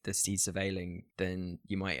surveilling than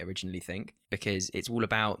you might originally think, because it's all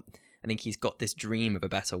about, I think he's got this dream of a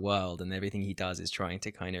better world, and everything he does is trying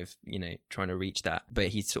to reach that. But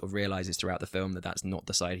he sort of realizes throughout the film that that's not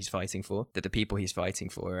the side he's fighting for, that the people he's fighting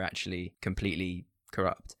for are actually completely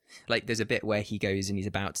corrupt. Like there's a bit where he goes and he's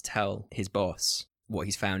about to tell his boss what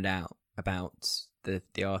he's found out about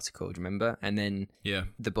the article, do you remember? And then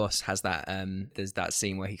the boss has that there's that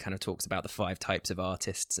scene where he kind of talks about the 5 types of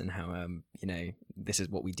artists and how this is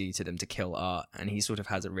what we do to them to kill art, and he sort of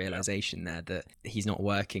has a realization there that he's not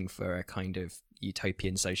working for a kind of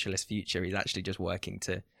utopian socialist future. He's actually just working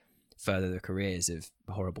to further the careers of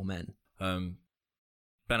horrible men.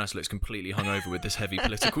 Benas looks completely hungover with this heavy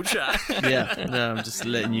political chat. Yeah, no, I'm just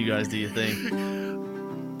letting you guys do your thing.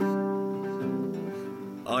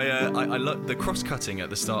 I love the cross-cutting at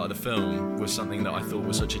the start of the film was something that I thought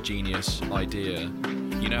was such a genius idea.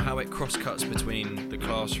 You know how it cross-cuts between the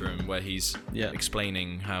classroom where he's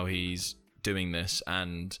explaining how he's doing this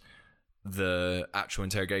and the actual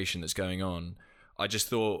interrogation that's going on. I just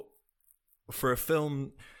thought for a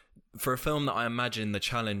film that I imagine the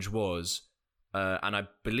challenge was, and I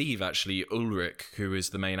believe actually Ulrich, who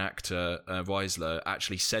is the main actor, Weisler,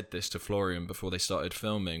 actually said this to Florian before they started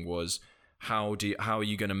filming, was how are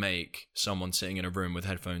you going to make someone sitting in a room with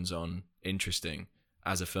headphones on interesting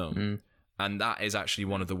as a film? And that is actually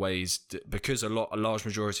one of the ways, because a large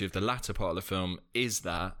majority of the latter part of the film is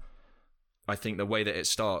that. I think the way that it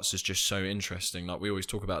starts is just so interesting. Like we always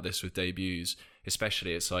talk about this with debuts,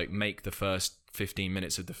 especially. It's like make the first 15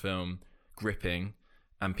 minutes of the film gripping,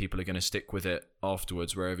 and people are going to stick with it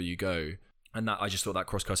afterwards wherever you go. And that I just thought that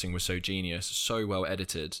cross-cutting was so genius, so well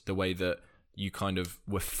edited. The way that you kind of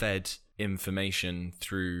were fed information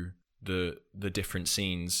through the different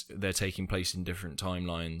scenes, they're taking place in different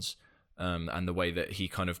timelines, and the way that he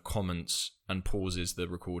kind of comments and pauses the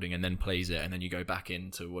recording and then plays it, and then you go back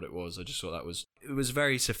into what it was. I just thought it was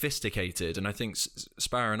very sophisticated. And I think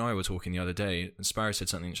Sparrow and I were talking the other day, and Sparrow said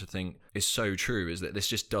something which I think is so true, is that this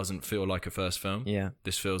just doesn't feel like a first film. Yeah.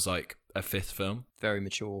 This feels like a 5th film. Very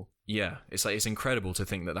mature. Yeah. It's incredible to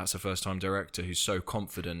think that that's a first-time director who's so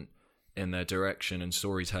confident in their direction and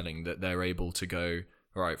storytelling that they're able to go,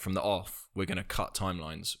 right, from the off, we're going to cut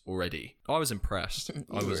timelines already. I was impressed.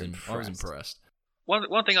 I was impressed.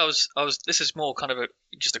 One thing I was this is more kind of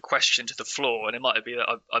just a question to the floor, and it might be that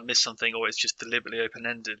I missed something or it's just deliberately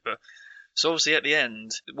open-ended, but so obviously at the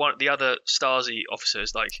end, one of the other Stasi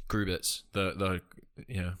officers, like Grubitz,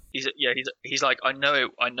 he's like, I know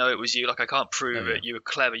it was you. Like I can't prove it. You were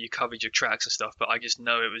clever. You covered your tracks and stuff, but I just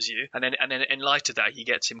know it was you. And then in light of that, he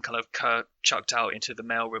gets him kind of chucked out into the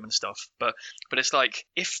mailroom and stuff. But it's like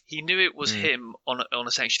if he knew it was him on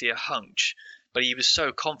essentially a hunch, but he was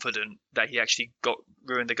so confident that he actually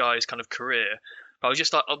ruined the guy's kind of career. But I was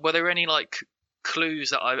just like, were there any like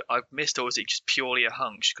clues that I've missed, or was it just purely a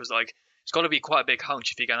hunch? Because like, it's got to be quite a big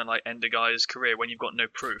hunch if you're going to like end a guy's career when you've got no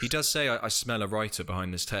proof. He does say, "I smell a writer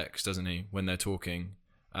behind this text," doesn't he? When they're talking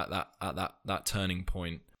at that turning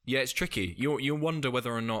point. Yeah, it's tricky. You wonder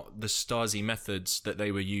whether or not the Stasi methods that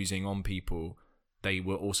they were using on people, they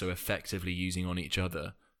were also effectively using on each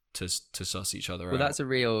other to suss each other out. Well, that's a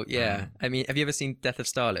real I mean, have you ever seen Death of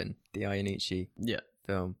Stalin, the Iannucci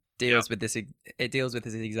film? Deals with this. It deals with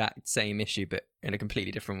this exact same issue, but in a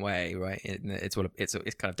completely different way, right? It's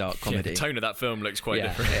kind of dark comedy. Yeah, the tone of that film looks quite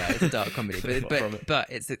different. Yeah, it's a dark comedy, but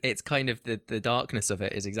it's kind of the darkness of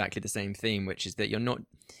it is exactly the same theme, which is that you're not.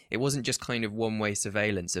 It wasn't just kind of one-way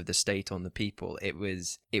surveillance of the state on the people. It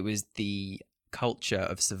was the culture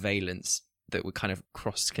of surveillance that were kind of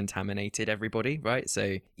cross-contaminated everybody, right?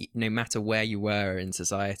 So no matter where you were in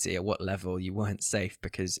society, at what level, you weren't safe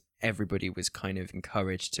because everybody was kind of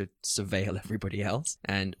encouraged to surveil everybody else,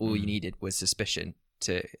 and all you needed was suspicion.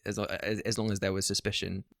 As long as there was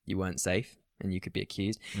suspicion, you weren't safe and you could be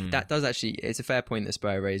accused. That does actually, it's a fair point that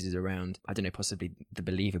Spire raises around, I don't know, possibly the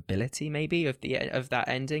believability maybe of that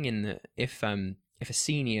ending, in that if a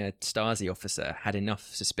senior Stasi officer had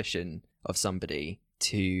enough suspicion of somebody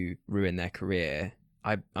to ruin their career,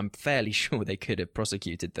 I'm fairly sure they could have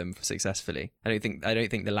prosecuted them successfully. I don't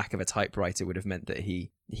think the lack of a typewriter would have meant that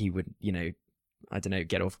he would, I don't know,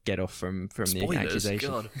 get off from the accusation.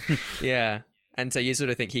 God. Yeah. And so you sort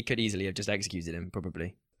of think he could easily have just executed him,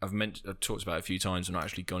 probably. I've talked about it a few times and not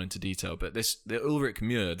actually gone into detail, but the Ulrich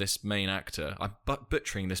Muir, this main actor, I'm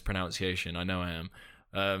butchering this pronunciation, I know I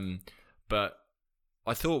am, but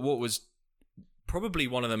I thought what was probably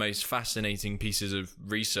one of the most fascinating pieces of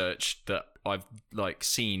research that I've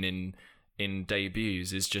seen in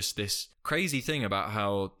debuts is just this crazy thing about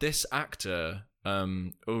how this actor,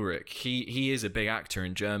 Ulrich, he is a big actor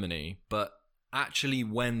in Germany, but actually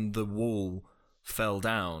when the wall fell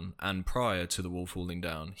down and prior to the wall falling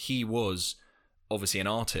down, he was obviously an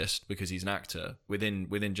artist because he's an actor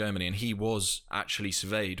within Germany, and he was actually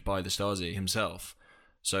surveyed by the Stasi himself.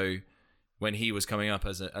 So when he was coming up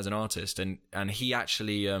as an artist, and he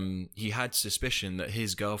actually he had suspicion that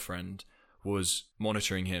his girlfriend was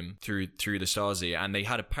monitoring him through the Stasi, and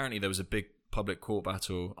apparently there was a big public court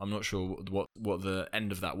battle. I'm not sure what the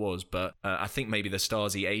end of that was, but I think maybe the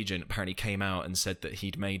Stasi agent apparently came out and said that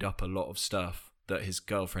he'd made up a lot of stuff that his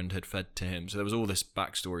girlfriend had fed to him. So there was all this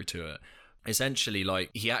backstory to it. Essentially,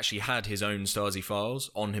 he actually had his own Stasi files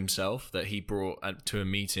on himself that he brought to a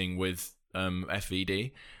meeting with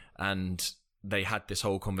FVD, and they had this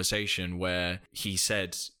whole conversation where he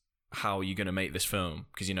said, "How are you going to make this film?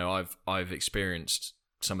 Because I've experienced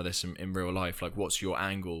some of this in real life. Like, what's your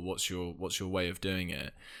angle? What's your way of doing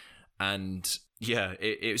it?" And yeah,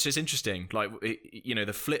 it was just interesting,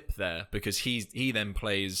 the flip there, because he then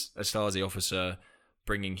plays a Stasi officer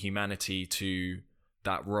bringing humanity to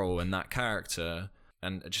that role and that character,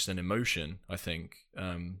 and just an emotion, I think,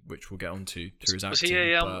 which we'll get onto through his acting.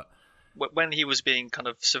 Was he when he was being kind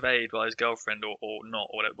of surveyed by his girlfriend or not,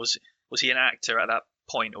 or whatever, was he an actor at that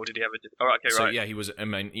point, or did he ever? Oh, okay, so, right. Yeah, he was. I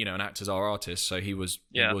mean, an actors are artists, so he was.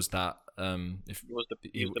 Yeah. He was that.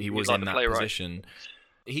 He was in that position.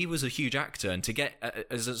 He was a huge actor, and to get,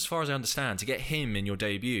 as far as I understand, to get him in your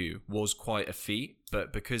debut was quite a feat.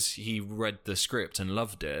 But because he read the script and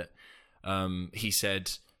loved it, he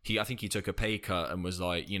said I think he took a pay cut and was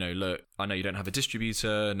like, look, I know you don't have a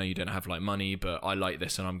distributor, I know you don't have money, but I like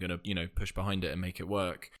this and I'm gonna, push behind it and make it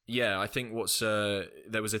work. Yeah, I think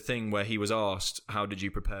there was a thing where he was asked, how did you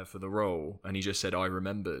prepare for the role? And he just said, I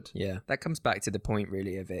remembered. Yeah, that comes back to the point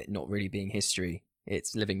really of it not really being history.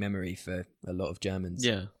 It's living memory for a lot of Germans.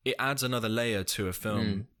 Yeah, it adds another layer to a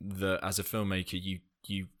film that, as a filmmaker,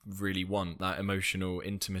 you really want that emotional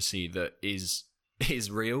intimacy that is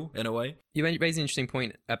real in a way. You raised an interesting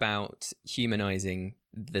point about humanizing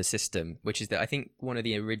the system, which is that I think one of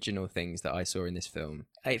the original things that I saw in this film.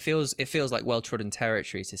 It feels like well-trodden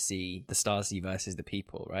territory to see the Stasi versus the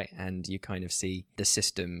people, right? And you kind of see the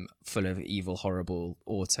system full of evil, horrible,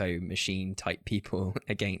 auto machine type people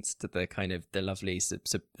against the kind of the lovely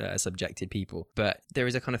subjected people. But there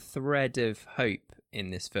is a kind of thread of hope in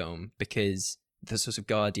this film because the sort of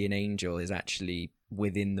guardian angel is actually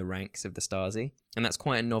within the ranks of the Stasi, and that's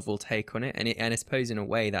quite a novel take on it. And I suppose in a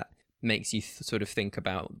way that makes you sort of think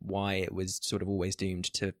about why it was sort of always doomed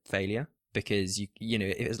to failure, because you know,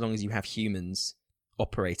 as long as you have humans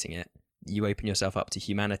operating it, you open yourself up to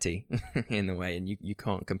humanity in a way, and you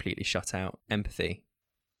can't completely shut out empathy.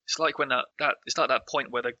 It's like when it's like that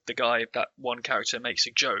point where the guy, that one character, makes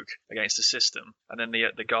a joke against the system, and then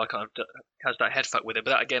the guy kind of has that head fuck with it.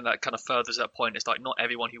 But that again, that kind of furthers that point. It's like not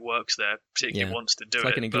everyone who works there particularly wants to do it. It's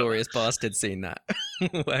like an Inglourious Bastard scene that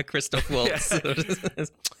where Christoph Waltz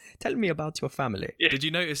says, "Tell me about your family." Yeah. Did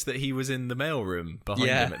you notice that he was in the mailroom behind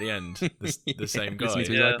him at the end? The same guy.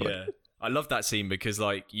 Yeah. I love that scene because,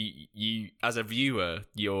 like, you as a viewer,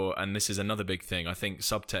 and this is another big thing. I think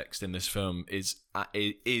subtext in this film is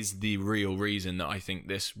the real reason that I think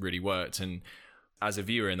this really worked. And as a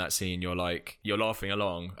viewer in that scene, you're laughing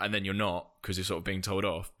along, and then you're not because you're sort of being told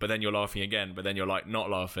off. But then you're laughing again, but then you're like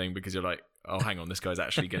not laughing because you're like, oh, hang on, this guy's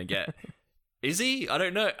actually going to get. Is he? I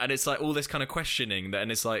don't know. And it's like all this kind of questioning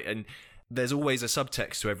and it's like, and there's always a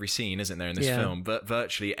subtext to every scene, isn't there, in this film? But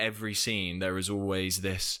virtually every scene, there is always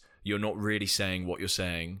this. You're not really saying what you're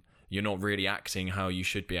saying. You're not really acting how you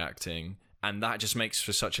should be acting. And that just makes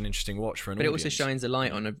for such an interesting watch for an But audience. it also shines a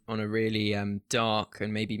light on a really dark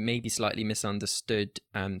and maybe slightly misunderstood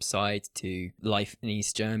side to life in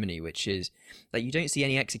East Germany, which is that you don't see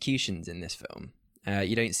any executions in this film.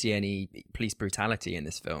 You don't see any police brutality in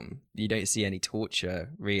this film. You don't see any torture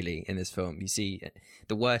really in this film. You see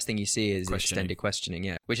the worst thing you see is extended questioning,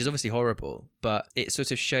 yeah, which is obviously horrible, but it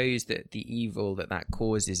sort of shows that the evil that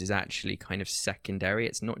causes is actually kind of secondary.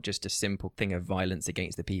 It's not just a simple thing of violence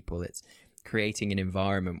against the people. It's creating an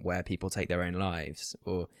environment where people take their own lives,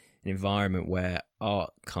 or an environment where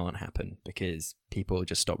art can't happen because people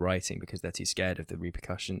just stop writing because they're too scared of the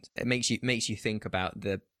repercussions. It makes you think about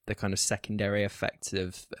the kind of secondary effects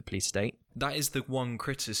of a police state. That is the one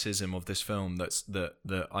criticism of this film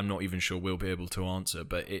that I'm not even sure we'll be able to answer,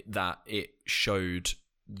 but it showed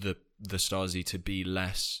the Stasi to be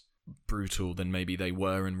less brutal than maybe they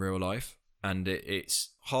were in real life, and it's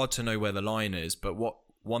hard to know where the line is. But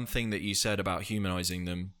one thing that you said about humanizing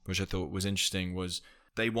them, which I thought was interesting, was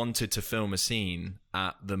they wanted to film a scene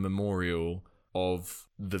at the memorial of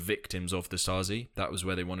the victims of the Stasi. That was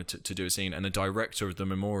where they wanted to do a scene. And the director of the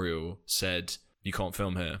memorial said, you can't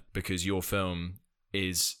film here because your film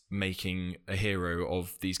is making a hero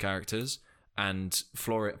of these characters. And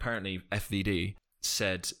apparently FVD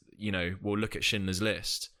said, well, look at Schindler's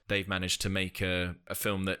List. They've managed to make a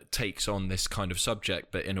film that takes on this kind of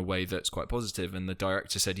subject, but in a way that's quite positive. And the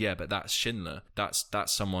director said, yeah, but that's Schindler. That's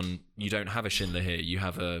someone, you don't have a Schindler here. You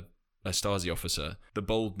have a Stasi officer. The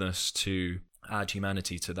boldness to add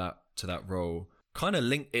humanity to that role kind of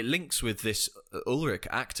links with this Ulrich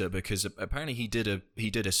actor, because apparently he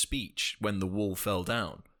did a speech when the wall fell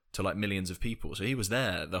down to like millions of people. So he was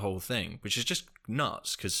there the whole thing, which is just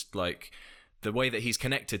nuts, because like the way that he's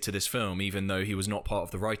connected to this film, even though he was not part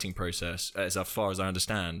of the writing process, as far as I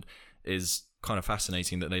understand, is kind of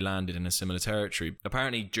fascinating that they landed in a similar territory.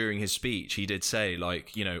 Apparently during his speech, he did say,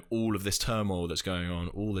 like, all of this turmoil that's going on,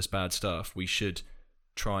 all this bad stuff, we should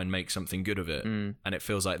try and make something good of it. And it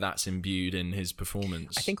feels like that's imbued in his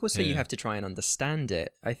performance. I think also you have to try and understand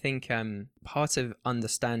it. I think part of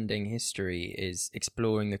understanding history is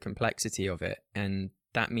exploring the complexity of it, and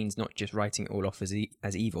that means not just writing it all off as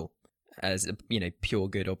evil, as pure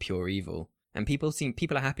good or pure evil. And people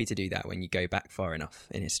are happy to do that when you go back far enough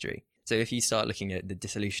in history. So if you start looking at the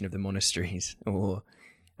dissolution of the monasteries, or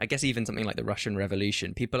I guess even something like the Russian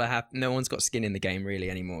Revolution, people are no one's got skin in the game really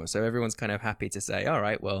anymore. So everyone's kind of happy to say, all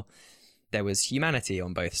right, well, there was humanity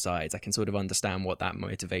on both sides. I can sort of understand what that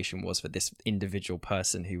motivation was for this individual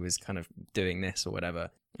person who was kind of doing this or whatever.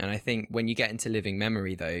 And I think when you get into living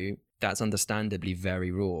memory, though, that's understandably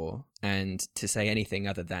very raw. And to say anything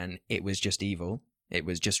other than it was just evil, it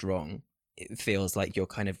was just wrong, it feels like you're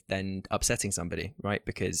kind of then upsetting somebody, right?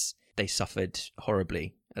 Because they suffered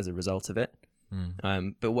horribly as a result of it.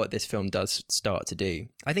 But what this film does start to do,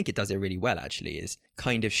 I think it does it really well actually, is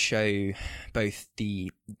kind of show both the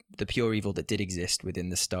pure evil that did exist within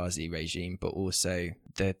the Stasi regime, but also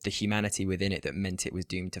the humanity within it that meant it was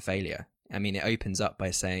doomed to failure. I mean, it opens up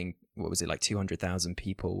by saying, what was it, like 200,000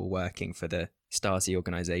 people were working for the Stasi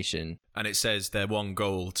organization. And it says their one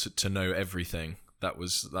goal to know everything.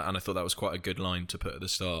 And I thought that was quite a good line to put at the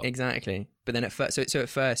start. Exactly. But then at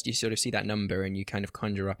first you sort of see that number and you kind of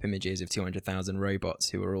conjure up images of 200,000 robots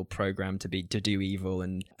who are all programmed to do evil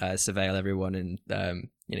and surveil everyone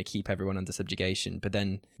and keep everyone under subjugation. But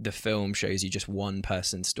then the film shows you just one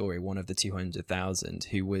person's story, one of the 200,000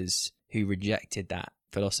 who rejected that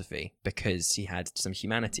philosophy because he had some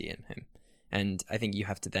humanity in him. And I think you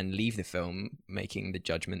have to then leave the film making the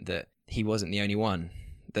judgment that he wasn't the only one.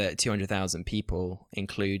 That 200,000 people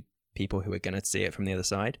include people who are going to see it from the other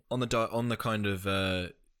side. On the kind of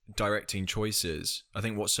directing choices, I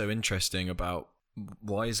think what's so interesting about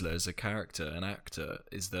Weisler as a character and actor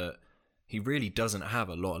is that he really doesn't have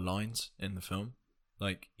a lot of lines in the film.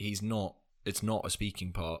 Like, it's not a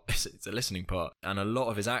speaking part, it's a listening part. And a lot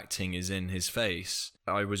of his acting is in his face.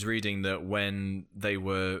 I was reading that when they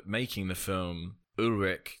were making the film,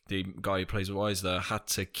 Ulrich, the guy who plays Weisler, had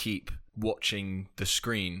to keep watching the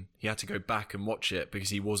screen. He had to go back and watch it because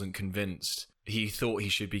he wasn't convinced. He thought he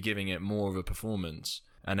should be giving it more of a performance.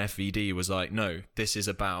 And FVD was like, no, this is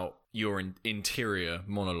about your interior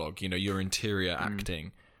monologue, your interior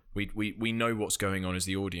acting. We know what's going on as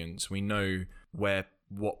the audience. We know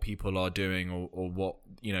what people are doing or what,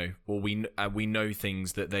 or we know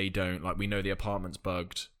things that they don't. Like, we know the apartment's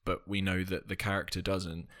bugged, but we know that the character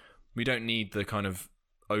doesn't. We don't need the kind of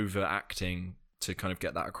overacting to kind of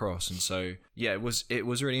get that across. And so, yeah, it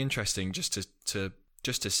was really interesting just to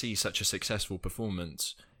see such a successful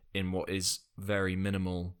performance in what is very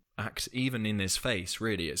minimal act. Even in his face,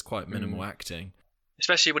 really, it's quite minimal acting.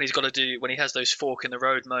 especially when when he has those fork in the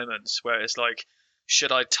road moments where it's like,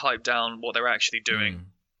 should I type down what they're actually doing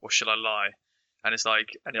or should I lie? And it's like,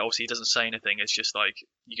 and obviously he doesn't say anything. It's just like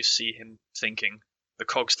you just see him thinking, the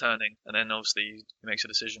cogs turning, and then obviously he makes a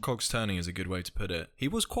decision. Cogs turning is a good way to put it. He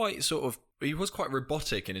was quite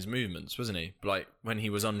robotic in his movements, wasn't he? Like when he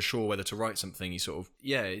was unsure whether to write something, he sort of,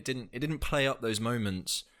 it didn't play up those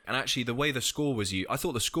moments. And actually, the way the score was used, I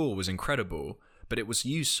thought the score was incredible, but it was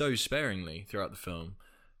used so sparingly throughout the film.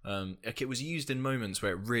 Like it was used in moments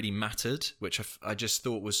where it really mattered, which I just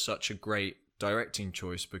thought was such a great directing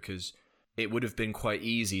choice, because it would have been quite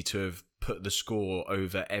easy to have put the score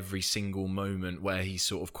over every single moment where he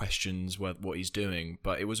sort of questions what he's doing,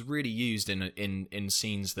 but it was really used in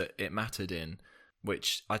scenes that it mattered in,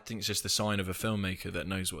 which I think is just the sign of a filmmaker that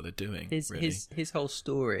knows what they're doing. His whole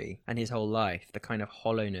story and his whole life, the kind of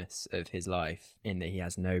hollowness of his life, in that he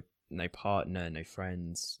has no partner, no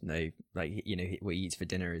friends, no, like, you know, what he eats for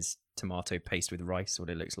dinner is tomato paste with rice, what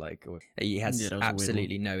it looks like, or he has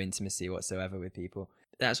absolutely no intimacy whatsoever with people.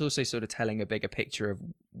 That's also sort of telling a bigger picture of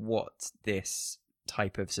what this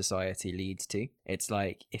type of society leads to. It's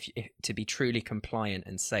like if to be truly compliant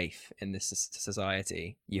and safe in this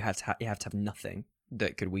society, you have to have nothing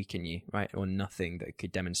that could weaken you, right? Or nothing that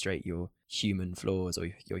could demonstrate your human flaws or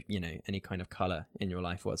your any kind of color in your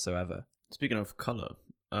life whatsoever. Speaking of color,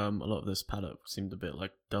 a lot of this palette seemed a bit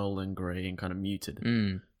like dull and grey and kind of muted.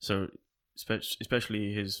 So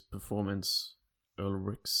especially his performance,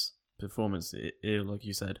 Ulrich's performance, it, like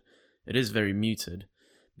you said, it is very muted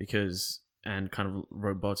and kind of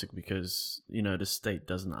robotic, because the state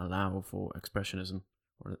doesn't allow for expressionism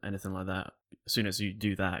or anything like that. As soon as you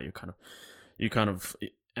do that, you kind of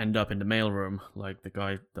end up in the mailroom like the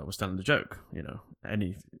guy that was telling the joke, and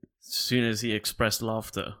as soon as he expressed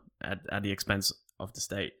laughter at the expense of the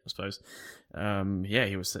state, I suppose,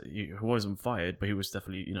 he wasn't fired, but he was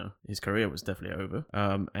definitely, his career was definitely over.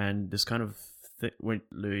 And this kind of when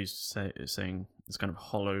Louis is saying this kind of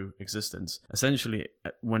hollow existence, essentially,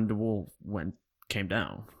 when the wall came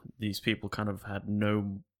down, these people kind of had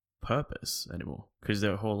no purpose anymore, because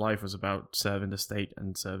their whole life was about serving the state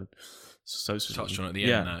and serving socialism. Touched on at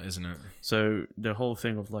the end, that, isn't it? So the whole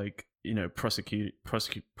thing of like,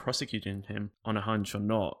 prosecuting him on a hunch or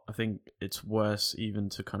not, I think it's worse even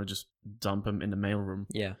to kind of just dump him in the mailroom.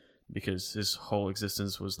 Yeah, because his whole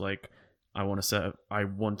existence was like, I want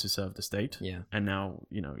to serve the state. Yeah. And now,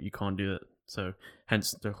 you can't do it. So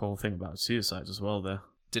hence the whole thing about suicides as well there.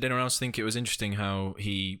 Did anyone else think it was interesting how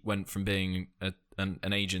he went from being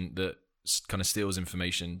an agent that kind of steals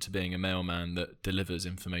information to being a mailman that delivers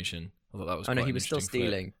information? I thought that was he was still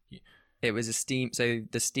stealing. It was a steam. So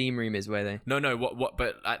the steam room is where they. No. What?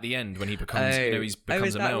 But at the end, when he becomes, he's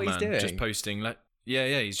becomes a mailman, just posting.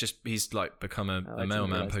 He's like become a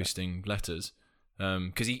mailman posting letters.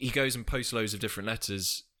 Because he goes and posts loads of different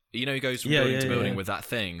letters. He goes from building to building with that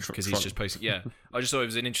thing, because he's just posting. Yeah, I just thought it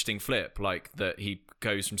was an interesting flip, like that he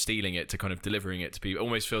goes from stealing it to kind of delivering it to people. It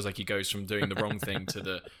almost feels like he goes from doing the wrong thing to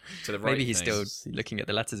the right. Maybe he's thing. still looking at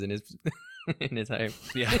the letters in his home.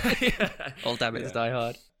 Yeah. Old Abbott's Die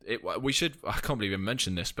Hard. I can't believe I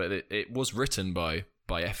mentioned this, but it was written by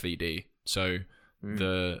FVD. So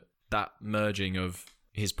that merging of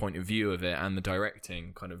his point of view of it and the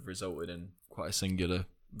directing kind of resulted in quite a singular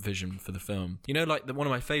vision for the film. Like one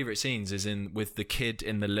of my favourite scenes is with the kid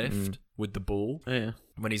in the lift with the ball. Oh, yeah.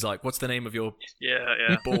 When he's like, "What's the name of your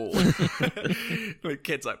ball?" The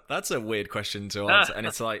kid's like, "That's a weird question to answer," and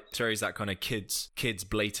it's like throws that kind of kids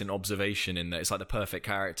blatant observation in there. It's like the perfect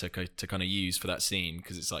character to kind of use for that scene,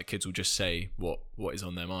 because it's like kids will just say what is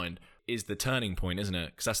on their mind. Is the turning point, isn't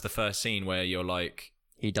it? Because that's the first scene where you're like,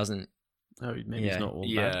 he doesn't. Oh, maybe it's not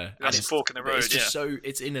all bad. That's a fork in the road. It's just so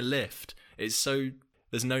it's in a lift. It's so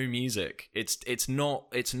there's no music. It's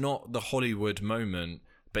not the Hollywood moment,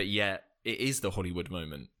 but yet it is the Hollywood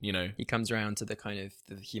moment. He comes around to the kind of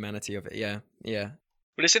the humanity of it. Yeah.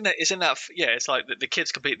 But it's in that. Yeah, it's like the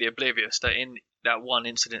kid's completely oblivious that in that one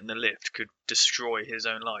incident in the lift could destroy his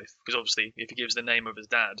own life. Because obviously, if he gives the name of his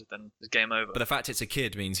dad, then it's game over. But the fact it's a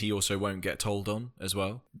kid means he also won't get told on as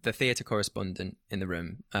well. The theatre correspondent in the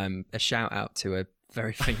room, a shout out to a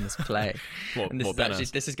very famous play.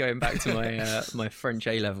 This is going back to my my French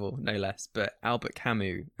A level, no less. But Albert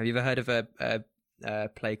Camus. Have you ever heard of a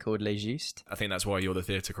play called Les Justes? I think that's why you're the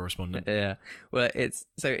theatre correspondent. Yeah. Well, it's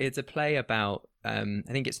a play about I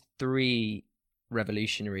think it's 3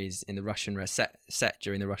 revolutionaries in the Russian set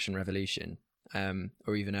during the Russian Revolution,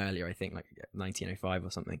 or even earlier, I think, like 1905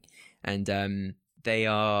 or something, and they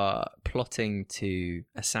are plotting to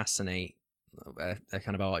assassinate a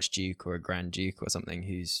kind of archduke or a grand duke or something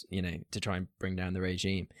who's to try and bring down the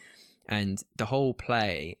regime, And the whole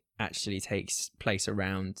play actually takes place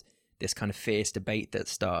around this kind of fierce debate that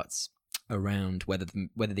starts around whether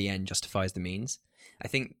the end justifies the means. I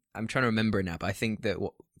think, I'm trying to remember it now, but I think that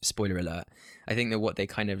spoiler alert, I think that what they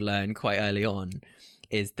kind of learn quite early on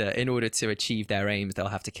is that in order to achieve their aims, they'll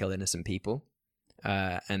have to kill innocent people.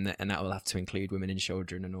 And that will have to include women and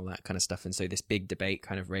children and all that kind of stuff. And so this big debate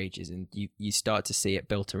kind of rages, and you start to see it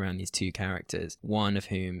built around these two characters, one of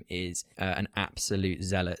whom is an absolute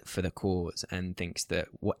zealot for the cause and thinks that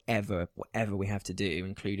whatever we have to do,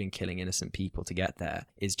 including killing innocent people to get there,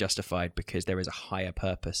 is justified because there is a higher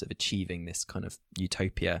purpose of achieving this kind of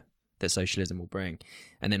utopia that socialism will bring.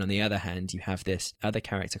 And then on the other hand, you have this other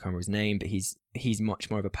character, I can't remember his name, but he's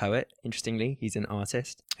much more of a poet, interestingly. He's an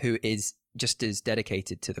artist who is just as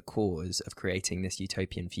dedicated to the cause of creating this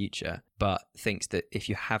utopian future, but thinks that if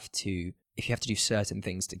you have to do certain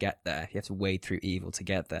things to get there, if you have to wade through evil to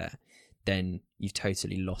get there, then you've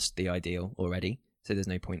totally lost the ideal already. So there's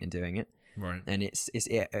no point in doing it. Right. And it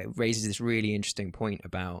raises this really interesting point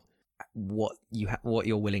about what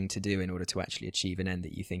you're willing to do in order to actually achieve an end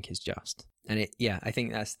that you think is just. And I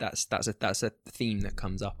think that's a theme that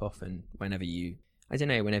comes up often whenever you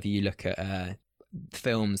look at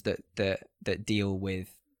films that deal with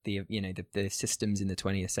the systems in the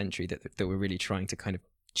 20th century that were really trying to kind of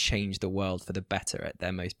change the world for the better at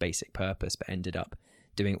their most basic purpose, but ended up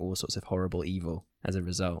doing all sorts of horrible evil as a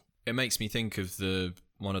result. It makes me think of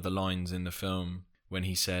one of the lines in the film when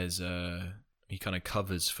he says he kind of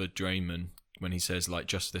covers for Draymond when he says, like,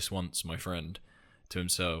 "Just this once, my friend," to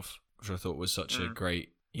himself, which I thought was such a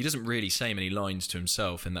great. He doesn't really say many lines to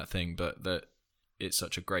himself in that thing, but that it's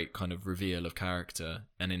such a great kind of reveal of character,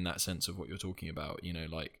 and in that sense of what you're talking about,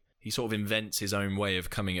 like he sort of invents his own way of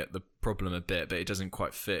coming at the problem a bit, but it doesn't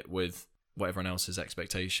quite fit with what everyone else's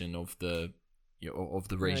expectation of the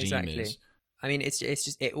regime is. I mean,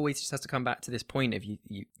 it always just has to come back to this point of you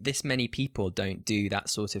this many people don't do that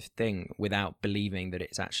sort of thing without believing that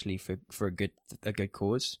it's actually for a good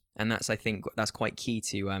cause, and I think that's quite key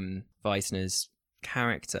to Weissner's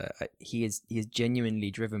character. He is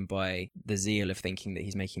genuinely driven by the zeal of thinking that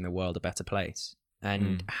he's making the world a better place,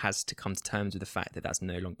 and has to come to terms with the fact that that's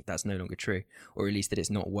no longer true, or at least that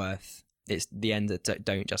it's not worth. It's the end that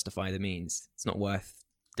don't justify the means. It's not worth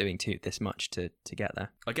doing this much to get there.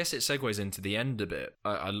 I guess it segues into the end a bit.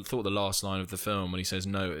 I thought the last line of the film when he says,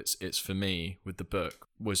 "No, it's for me," with the book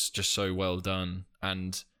was just so well done,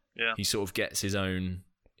 and he sort of gets his own.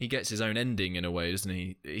 He gets his own ending in a way, doesn't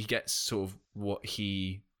he? He gets sort of what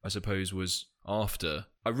he, I suppose, was after.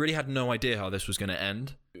 I really had no idea how this was going to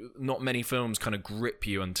end. Not many films kind of grip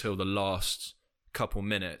you until the last couple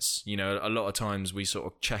minutes. A lot of times we sort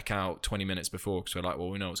of check out 20 minutes before because we're like, well,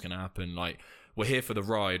 we know what's going to happen. Like, we're here for the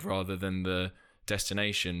ride rather than the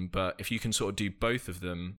destination. But if you can sort of do both of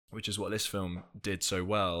them, which is what this film did so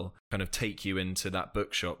well, kind of take you into that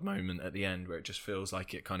bookshop moment at the end where it just feels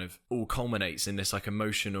like it kind of all culminates in this like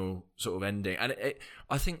emotional sort of ending. And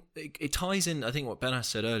I think it ties in. I think what Ben has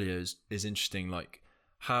said earlier is interesting, like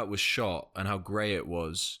how it was shot and how grey it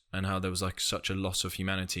was and how there was like such a loss of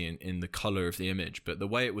humanity in the colour of the image. But the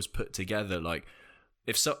way it was put together, like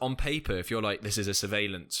on paper, if you're like, this is a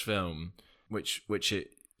surveillance film, which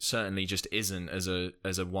it certainly just isn't as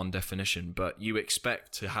a one definition, but you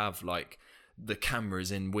expect to have like the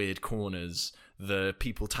cameras in weird corners, the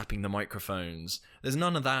people tapping the microphones. There's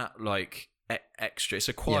none of that like extra. It's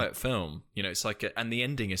a quiet film, it's like and the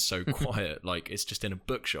ending is so quiet, like it's just in a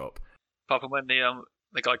bookshop. Apart from when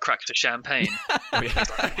the guy cracked a champagne.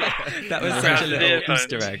 That was such a little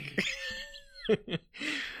Easter egg.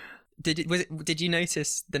 Did you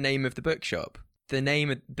notice the name of the bookshop? The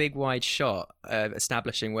name, a big wide shot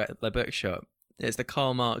establishing where the bookshop is, the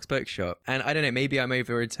Karl Marx bookshop. And I don't know, maybe I'm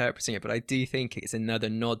over-interpreting it, but I do think it's another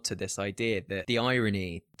nod to this idea that the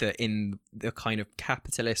irony that in the kind of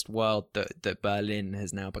capitalist world that Berlin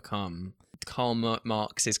has now become, Karl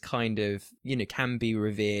Marx is kind of, can be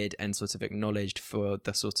revered and sort of acknowledged for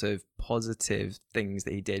the sort of positive things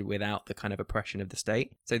that he did without the kind of oppression of the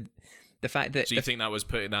state. So the fact that... So you think that was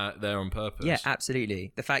putting that there on purpose? Yeah,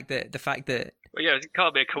 absolutely. The fact that well, yeah, it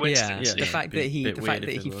can't be a coincidence. Yeah, the fact that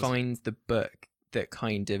he finds the book that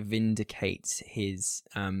kind of vindicates his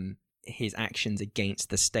actions against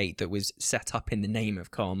the state that was set up in the name of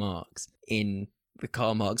Karl Marx in the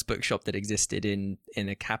Karl Marx bookshop that existed in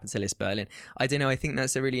a capitalist Berlin. I don't know. I think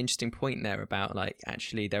that's a really interesting point there about like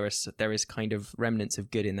actually there is kind of remnants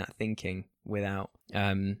of good in that thinking without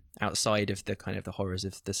outside of the kind of the horrors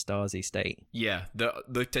of the Stasi state. Yeah,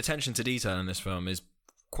 the attention to detail in this film is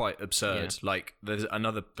quite absurd. Like there's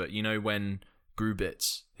another, but when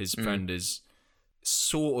Grubitz, his friend, is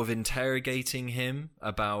sort of interrogating him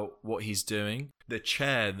about what he's doing. The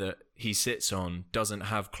chair that he sits on doesn't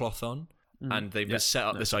have cloth on, and they've just set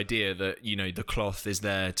up this idea that, you know, the cloth is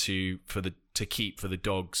there to keep for the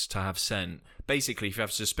dogs to have scent. Basically, if you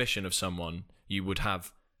have suspicion of someone, you would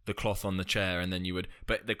have the cloth on the chair, and then you would,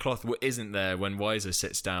 but the cloth isn't there when Weiser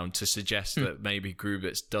sits down, to suggest that maybe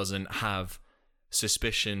Grubitz doesn't have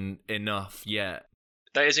suspicion enough yet.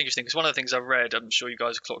 That is interesting, because one of the things I've read, I'm sure you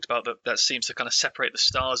guys have talked about, that seems to kind of separate the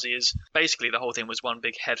Stasi, is basically the whole thing was one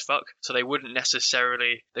big head fuck. So they wouldn't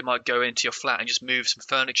necessarily, they might go into your flat and just move some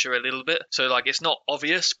furniture a little bit. So like, it's not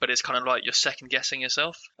obvious, but it's kind of like you're second guessing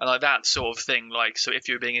yourself. And like that sort of thing, like, so if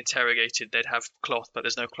you're being interrogated, they'd have cloth, but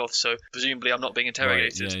there's no cloth. So presumably I'm not being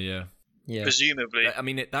interrogated. Right, yeah. Presumably. I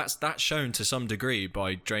mean, that's shown to some degree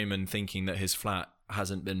by Draymond thinking that his flat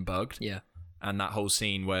hasn't been bugged. Yeah. And that whole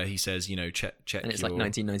scene where he says, you know, check. And it's like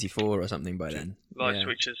 1994 or something by then. Light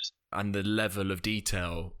switches. And the level of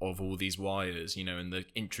detail of all these wires, you know, and the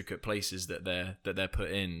intricate places that they're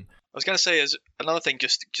put in. I was going to say, as another thing,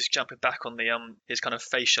 just jumping back on the his kind of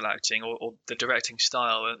facial acting or the directing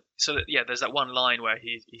style. So that, yeah, there's that one line where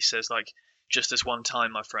he says like, "Just this one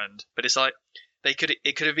time, my friend." But it's like it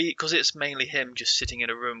could have, because it's mainly him just sitting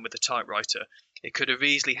in a room with a typewriter. It could have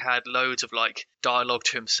easily had loads of like dialogue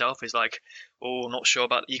to himself. He's like, "Oh, not sure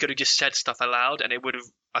about." You could have just said stuff aloud, and it would have.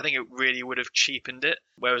 I think it really would have cheapened it.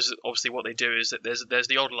 Whereas obviously what they do is that there's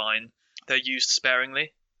the odd line. They're used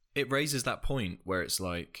sparingly. It raises that point where it's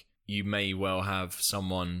like, you may well have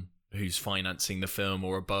someone who's financing the film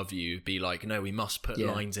or above you be like, "No, we must put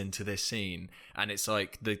lines into this scene," and it's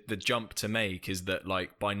like the jump to make is that,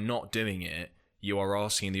 like, by not doing it, you are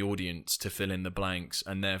asking the audience to fill in the blanks,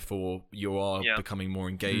 and therefore you are becoming more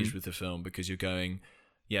engaged with the film, because you're going,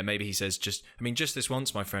 maybe he says just this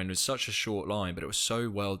once, my friend, was such a short line, but it was so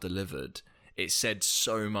well delivered. It said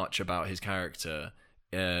so much about his character,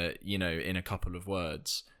 you know, in a couple of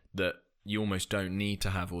words, that you almost don't need to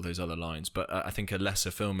have all those other lines. But I think a lesser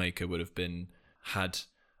filmmaker would have had,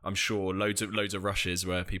 I'm sure, loads of rushes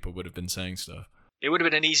where people would have been saying stuff. It would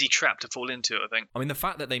have been an easy trap to fall into, I think. I mean, the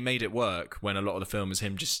fact that they made it work when a lot of the film is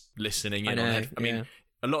him just listening in. I mean,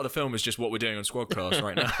 a lot of the film is just what we're doing on Squadcast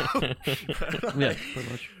right now. Yeah,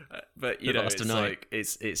 pretty much. But you know, it's like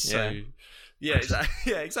it's so. Yeah,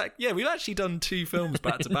 exactly. Yeah, we've actually done 2 films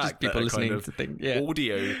back to back. People listening kind of to think,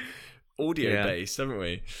 audio based, haven't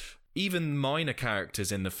we? Even minor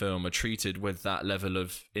characters in the film are treated with that level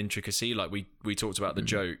of intricacy. Like we talked about the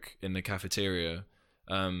joke in the cafeteria.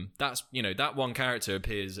 That's, you know, that one character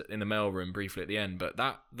appears in the mailroom briefly at the end, but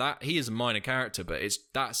that he is a minor character, but it's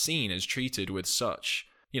that scene is treated with such,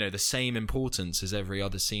 you know, the same importance as every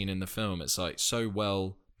other scene in the film. It's like so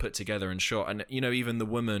well put together and shot, and you know, even the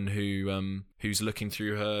woman who's looking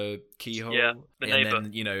through her keyhole, the neighbor. And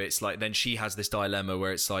then, you know, it's like then she has this dilemma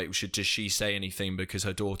where it's like, does she say anything because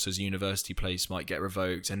her daughter's university place might get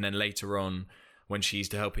revoked, and then later on, when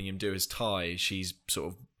she's helping him do his tie, she's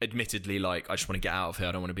sort of admittedly like, "I just want to get out of here.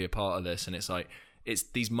 I don't want to be a part of this." And it's like, it's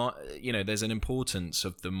these, you know, there's an importance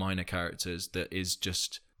of the minor characters that is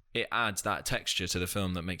just, it adds that texture to the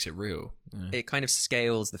film that makes it real. Yeah. It kind of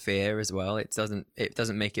scales the fear as well. It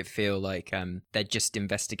doesn't make it feel like they're just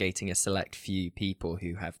investigating a select few people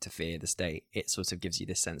who have to fear the state. It sort of gives you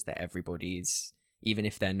this sense that everybody's, even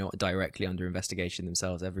if they're not directly under investigation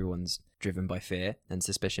themselves, everyone's driven by fear and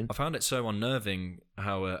suspicion. I found it so unnerving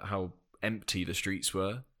how empty the streets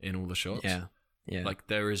were in all the shots. Yeah. Like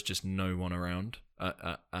there is just no one around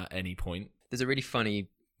at any point. There's a really funny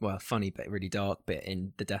but really dark bit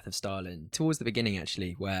in The Death of Stalin towards the beginning,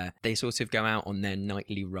 actually, where they sort of go out on their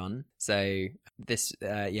nightly run. So this,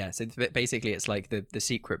 so basically it's like the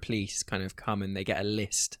secret police kind of come and they get a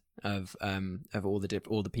list of all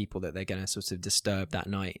the people that they're going to sort of disturb that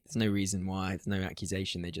night. There's no reason why, there's no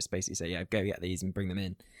accusation. They just basically say, "Yeah, go get these and bring them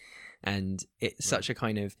in." And it's such a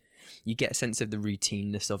kind of, you get a sense of the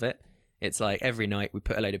routineness of it. It's like every night we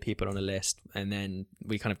put a load of people on a list, and then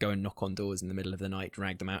we kind of go and knock on doors in the middle of the night,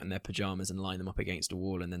 drag them out in their pajamas and line them up against a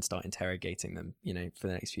wall, and then start interrogating them, you know, for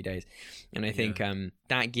the next few days. And I think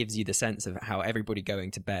that gives you the sense of how everybody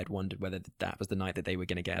going to bed wondered whether that was the night that they were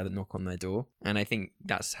going to get a knock on their door. And I think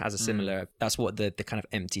has a similar, that's what the kind of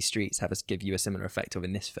empty streets give you a similar effect of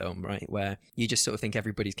in this film, right? Where you just sort of think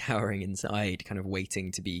everybody's cowering inside, kind of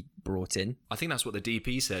waiting to be brought in. I think that's what the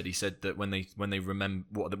DP said. He said that when they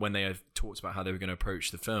talked about how they were going to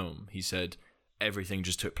approach the film, he said everything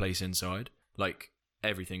just took place inside. Like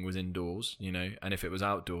everything was indoors, you know, and if it was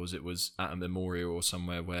outdoors, it was at a memorial or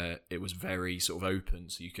somewhere where it was very sort of open,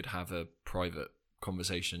 so you could have a private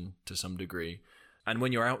conversation to some degree. And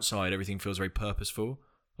when you're outside, everything feels very purposeful.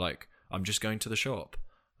 Like, I'm just going to the shop.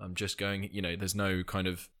 I'm just going, there's no kind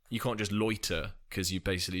of, you can't just loiter because you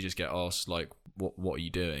basically just get asked, like, what are you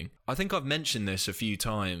doing? I think I've mentioned this a few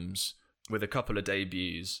times with a couple of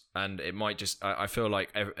debuts, and it might just, I feel like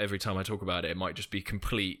every time I talk about it, it might just be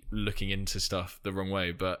complete looking into stuff the wrong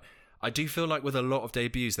way. But I do feel like with a lot of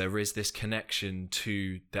debuts, there is this connection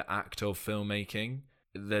to the act of filmmaking.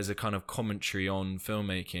 There's a kind of commentary on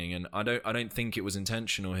filmmaking, and I don't think it was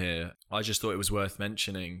intentional here. I just thought it was worth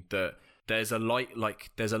mentioning that there's a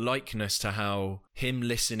likeness to how him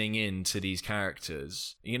listening in to these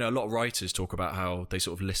characters. A lot of writers talk about how they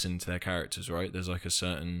sort of listen to their characters, right? There's like a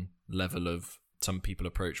certain level of, some people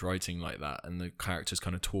approach writing like that, and the characters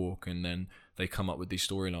kind of talk and then they come up with these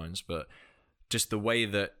storylines. But just the way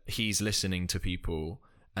that he's listening to people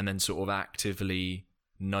and then sort of actively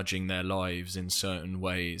nudging their lives in certain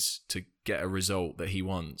ways to get a result that he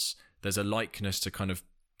wants, there's a likeness to kind of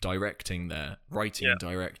directing there, writing,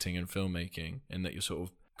 directing and filmmaking, in that you're sort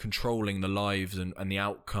of controlling the lives and the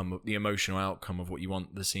outcome, the emotional outcome of what you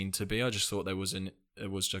want the scene to be. I just thought there was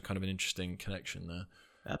a kind of an interesting connection there.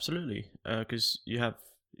 Absolutely, because you have,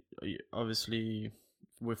 obviously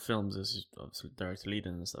with films, there's obviously director lead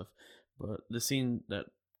and stuff, but the scene that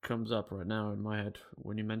comes up right now in my head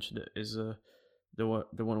when you mentioned it is the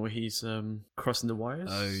one where he's crossing the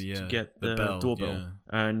wires to get the bell, doorbell,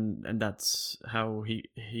 and that's how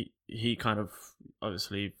he kind of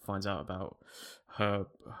obviously finds out about her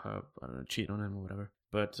I don't know, cheating on him or whatever.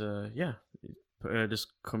 But this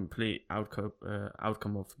complete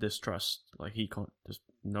outcome of distrust, like he can't, there's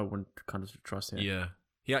no one kind of to trust him. Yeah.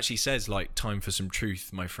 He actually says, like, time for some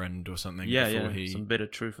truth, my friend, or something. Some bitter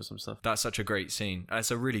truth or some stuff. That's such a great scene.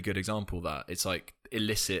 It's a really good example that it's like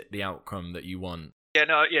elicit the outcome that you want. Yeah,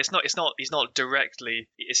 no, yeah, it's not. He's not directly.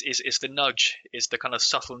 It's the nudge. It's the kind of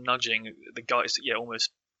subtle nudging. The guy's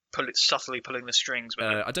almost subtly pulling the strings.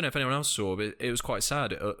 I don't know if anyone else saw, but it was quite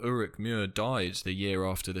sad. Ulrich Muir died the year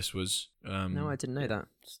after this was. No, I didn't know that.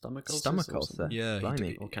 Stomach ulcer. Yeah,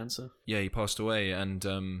 or cancer. Yeah, he passed away,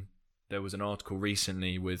 and there was an article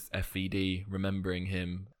recently with FVD remembering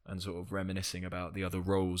him and sort of reminiscing about the other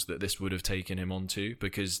roles that this would have taken him onto,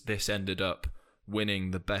 because this ended up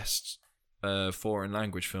winning the best foreign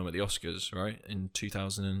language film at the Oscars, right, in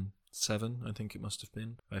 2007, I think it must have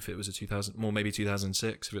been. If it was a 2000, or maybe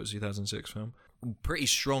 2006, if it was a 2006 film. Pretty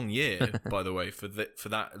strong year, by the way, for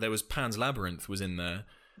that. There was Pan's Labyrinth was in there.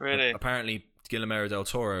 Really? Apparently, Guillermo del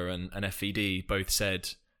Toro and FVD both said,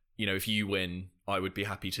 if you win, I would be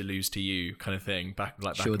happy to lose to you, kind of thing, back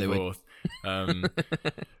sure and forth.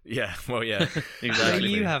 Yeah, well, yeah, exactly.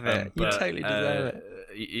 You have it. You totally deserve it.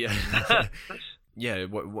 Yeah. Yeah,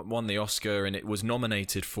 won the Oscar, and it was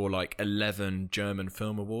nominated for like 11 German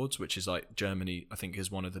film awards, which is like, Germany, I think,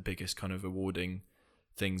 is one of the biggest kind of awarding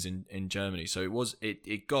things in Germany. So it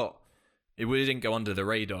didn't go under the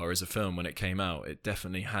radar as a film when it came out. It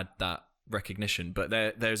definitely had that recognition. But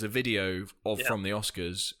there's a video from the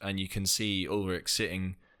Oscars, and you can see Ulrich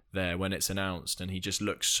sitting there when it's announced, and he just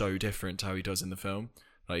looks so different to how he does in the film.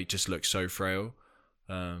 Like, he just looks so frail.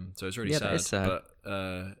 So it's really sad. That is sad.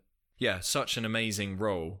 But yeah, such an amazing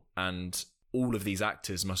role, and all of these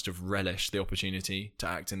actors must have relished the opportunity to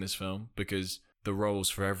act in this film, because the roles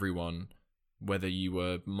for everyone, whether you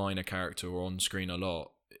were minor character or on screen a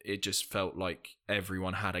lot, it just felt like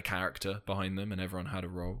everyone had a character behind them and everyone had a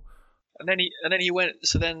role. And then he went.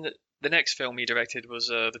 So then the next film he directed was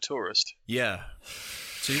The Tourist. Yeah.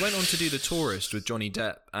 So he went on to do The Tourist with Johnny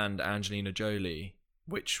Depp and Angelina Jolie,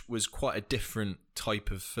 which was quite a different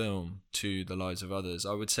type of film to The Lives of Others.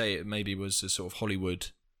 I would say it maybe was a sort of Hollywood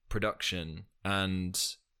production. And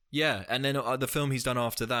yeah, and then the film he's done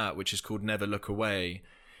after that, which is called Never Look Away,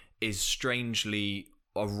 is strangely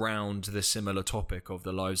around the similar topic of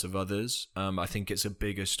The Lives of Others. I think it's a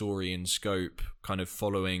bigger story in scope, kind of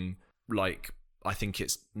following, like, I think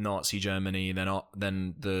it's Nazi Germany,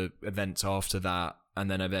 then the events after that, and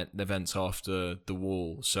then events after the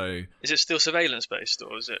wall. So is it still surveillance based,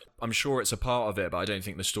 or is it? I'm sure it's a part of it, but I don't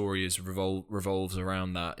think the story revolves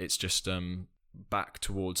around that. It's just back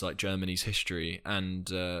towards like Germany's history, and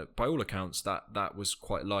by all accounts that was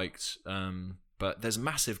quite liked. But there's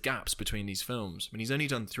massive gaps between these films. I mean, he's only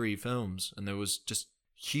done 3 films, and there was just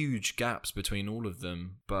huge gaps between all of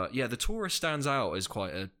them. But yeah, The Tourist stands out as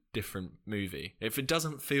quite a different movie. If it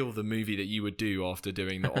doesn't feel the movie that you would do after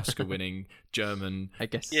doing the Oscar-winning German, I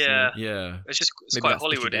guess. Yeah, yeah. It's quite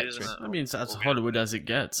Hollywood, isn't it? I mean, it's as Hollywood as it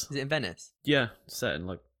gets. Is it in Venice? Yeah, set in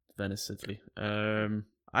like Venice, Italy.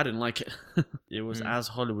 I didn't like it. It was as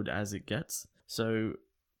Hollywood as it gets. So,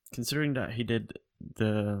 considering that he did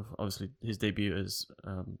obviously his debut as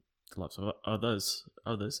lots of others,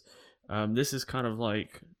 this is kind of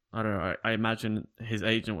like I don't know. I imagine his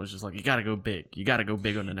agent was just like, "You gotta go big. You gotta go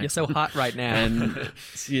big on the next." You're so one." hot right now. And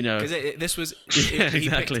Because this was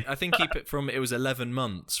exactly. I think he picked from it was 11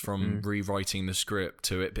 months from rewriting the script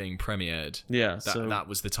to it being premiered. Yeah, That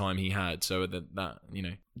was the time he had. So that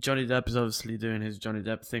Johnny Depp is obviously doing his Johnny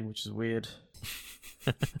Depp thing, which is weird.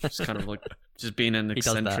 Just kind of like just being an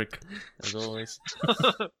eccentric as always.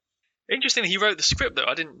 Interesting, he wrote the script though.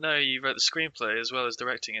 I didn't know he wrote the screenplay as well as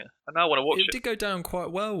directing it. I now want to watch it. It did go down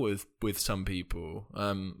quite well with some people.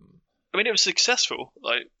 I mean, it was successful.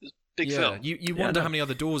 Like, big film. You wonder how many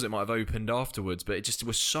other doors it might have opened afterwards, but it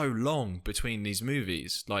was so long between these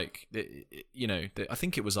movies. Like, I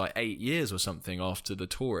think it was like 8 years or something after The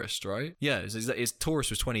Tourist, right? Yeah, it's Tourist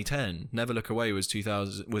was 2010, Never Look Away was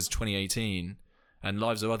 2018, and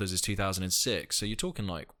Lives of Others is 2006. So you're talking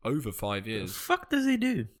like over 5 years. The fuck does he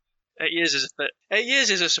do? 8 years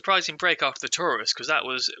is a surprising break after The Tourist, because that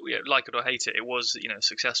was, like it or hate it, it was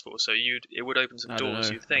successful. So it would open some doors,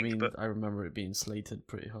 you'd think. I mean, but I remember it being slated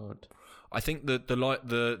pretty hard. I think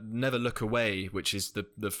the Never Look Away, which is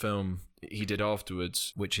the film he did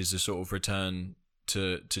afterwards, which is a sort of return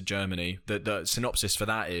to Germany. The synopsis for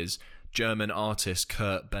that is: German artist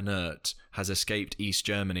Kurt Bennert has escaped East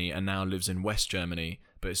Germany and now lives in West Germany,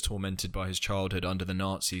 but is tormented by his childhood under the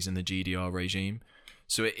Nazis and the GDR regime.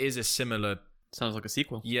 So it is a similar... Sounds like a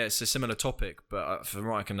sequel. Yeah, it's a similar topic, but from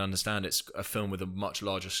what I can understand, it's a film with a much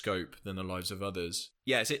larger scope than The Lives of Others.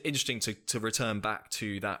 Yeah, it's interesting to return back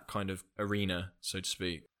to that kind of arena, so to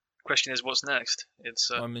speak. Question is, what's next?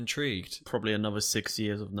 I'm intrigued. Probably another 6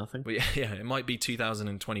 years of nothing. But yeah, it might be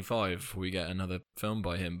 2025 before we get another film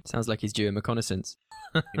by him. Sounds like he's due a reconnaissance.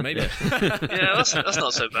 Maybe. Yeah, that's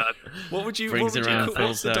not so bad. What's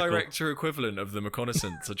the director equivalent of The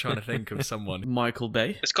Reconnaissance? I'm trying to think of someone. Michael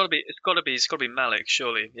Bay. It's got to be Malik.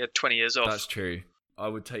 Surely, he had 20 years off. That's true. I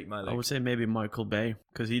would take Malik. I would say maybe Michael Bay,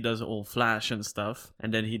 because he does all Flash and stuff,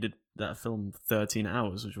 and then he did that film 13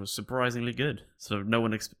 Hours, which was surprisingly good. So no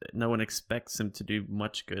one expects him to do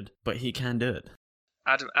much good, but he can do it.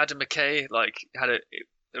 Adam McKay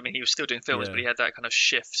he was still doing films, but he had that kind of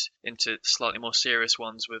shift into slightly more serious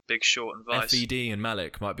ones with Big Short and Vice. FED and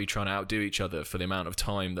Malik might be trying to outdo each other for the amount of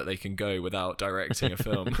time that they can go without directing a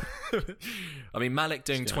film. I mean, Malik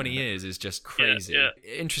doing 20 years is just crazy. Yeah.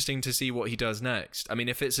 Interesting to see what he does next. I mean,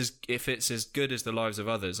 if it's as good as The Lives of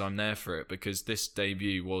Others, I'm there for it, because this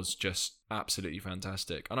debut was just absolutely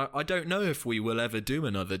fantastic. And I don't know if we will ever do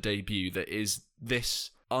another debut that is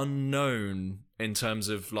this unknown in terms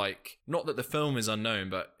of, like, not that the film is unknown,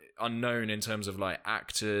 but unknown in terms of like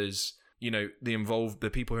actors, the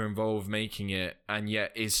people who are involved making it, and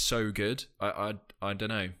yet is so good. I don't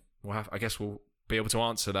know. I guess we'll be able to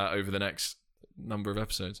answer that over the next number of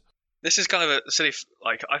episodes. This is kind of a silly,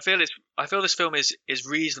 like, I feel this film is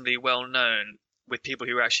reasonably well known with people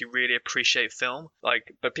who actually really appreciate film, like,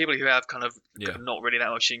 but people who have kind of not really that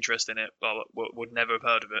much interest in it, would never have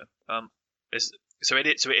heard of it. So it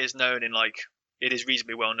is known in, like, it is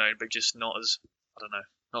reasonably well known, but just not as, I don't know,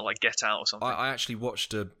 not like Get Out or something. I actually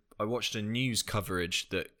watched a news coverage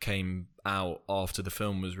that came out after the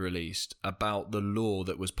film was released about the law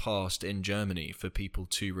that was passed in Germany for people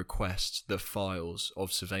to request the files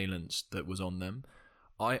of surveillance that was on them.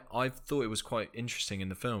 I thought it was quite interesting in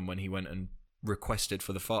the film when he went and requested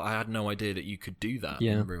for the file. I had no idea that you could do that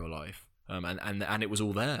in real life. And it was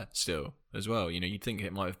all there still as well. You'd think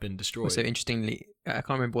it might have been destroyed. Also, interestingly, I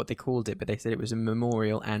can't remember what they called it, but they said it was a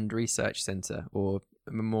memorial and research centre, or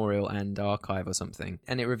a memorial and archive or something.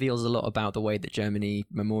 And it reveals a lot about the way that Germany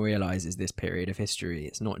memorialises this period of history.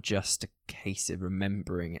 It's not just a case of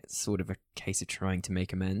remembering, it's sort of a case of trying to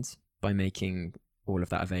make amends by making all of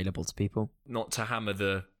that available to people. Not to hammer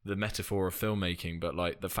the metaphor of filmmaking, but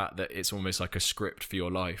like the fact that it's almost like a script for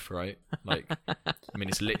your life, right? Like, I mean,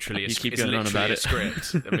 it's literally a script.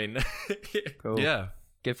 I mean, cool. Yeah.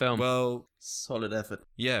 Good film. Well, solid effort.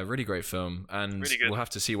 Yeah, really great film, and really we'll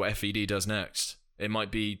have to see what FED does next. It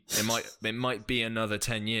might be another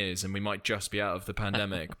 10 years, and we might just be out of the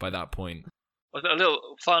pandemic by that point. A little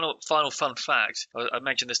final fun fact. I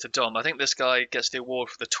mentioned this to Dom. I think this guy gets the award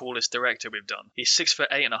for the tallest director we've done. He's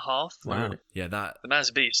 6'8.5". Wow. Yeah, the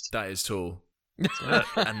man's a beast. That is tall.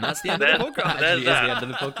 And that's the end of the podcast. That is the end of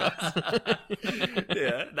the podcast.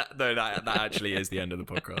 Yeah, that actually is the end of the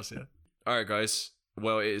podcast. Yeah. All right, guys.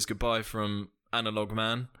 Well, it is goodbye from Analog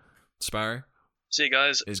Man, Sparrow. See you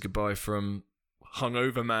guys. It is goodbye from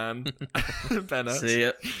Hungover Man, Bennett. See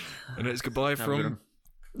ya. And it's goodbye from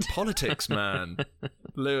Politics Man,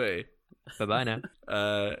 Louis. Bye-bye now.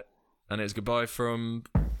 And it's goodbye from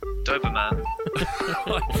Doberman.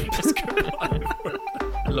 It's goodbye.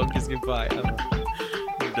 Longest goodbye ever.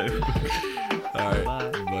 No. All right.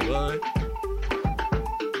 Bye. Bye bye.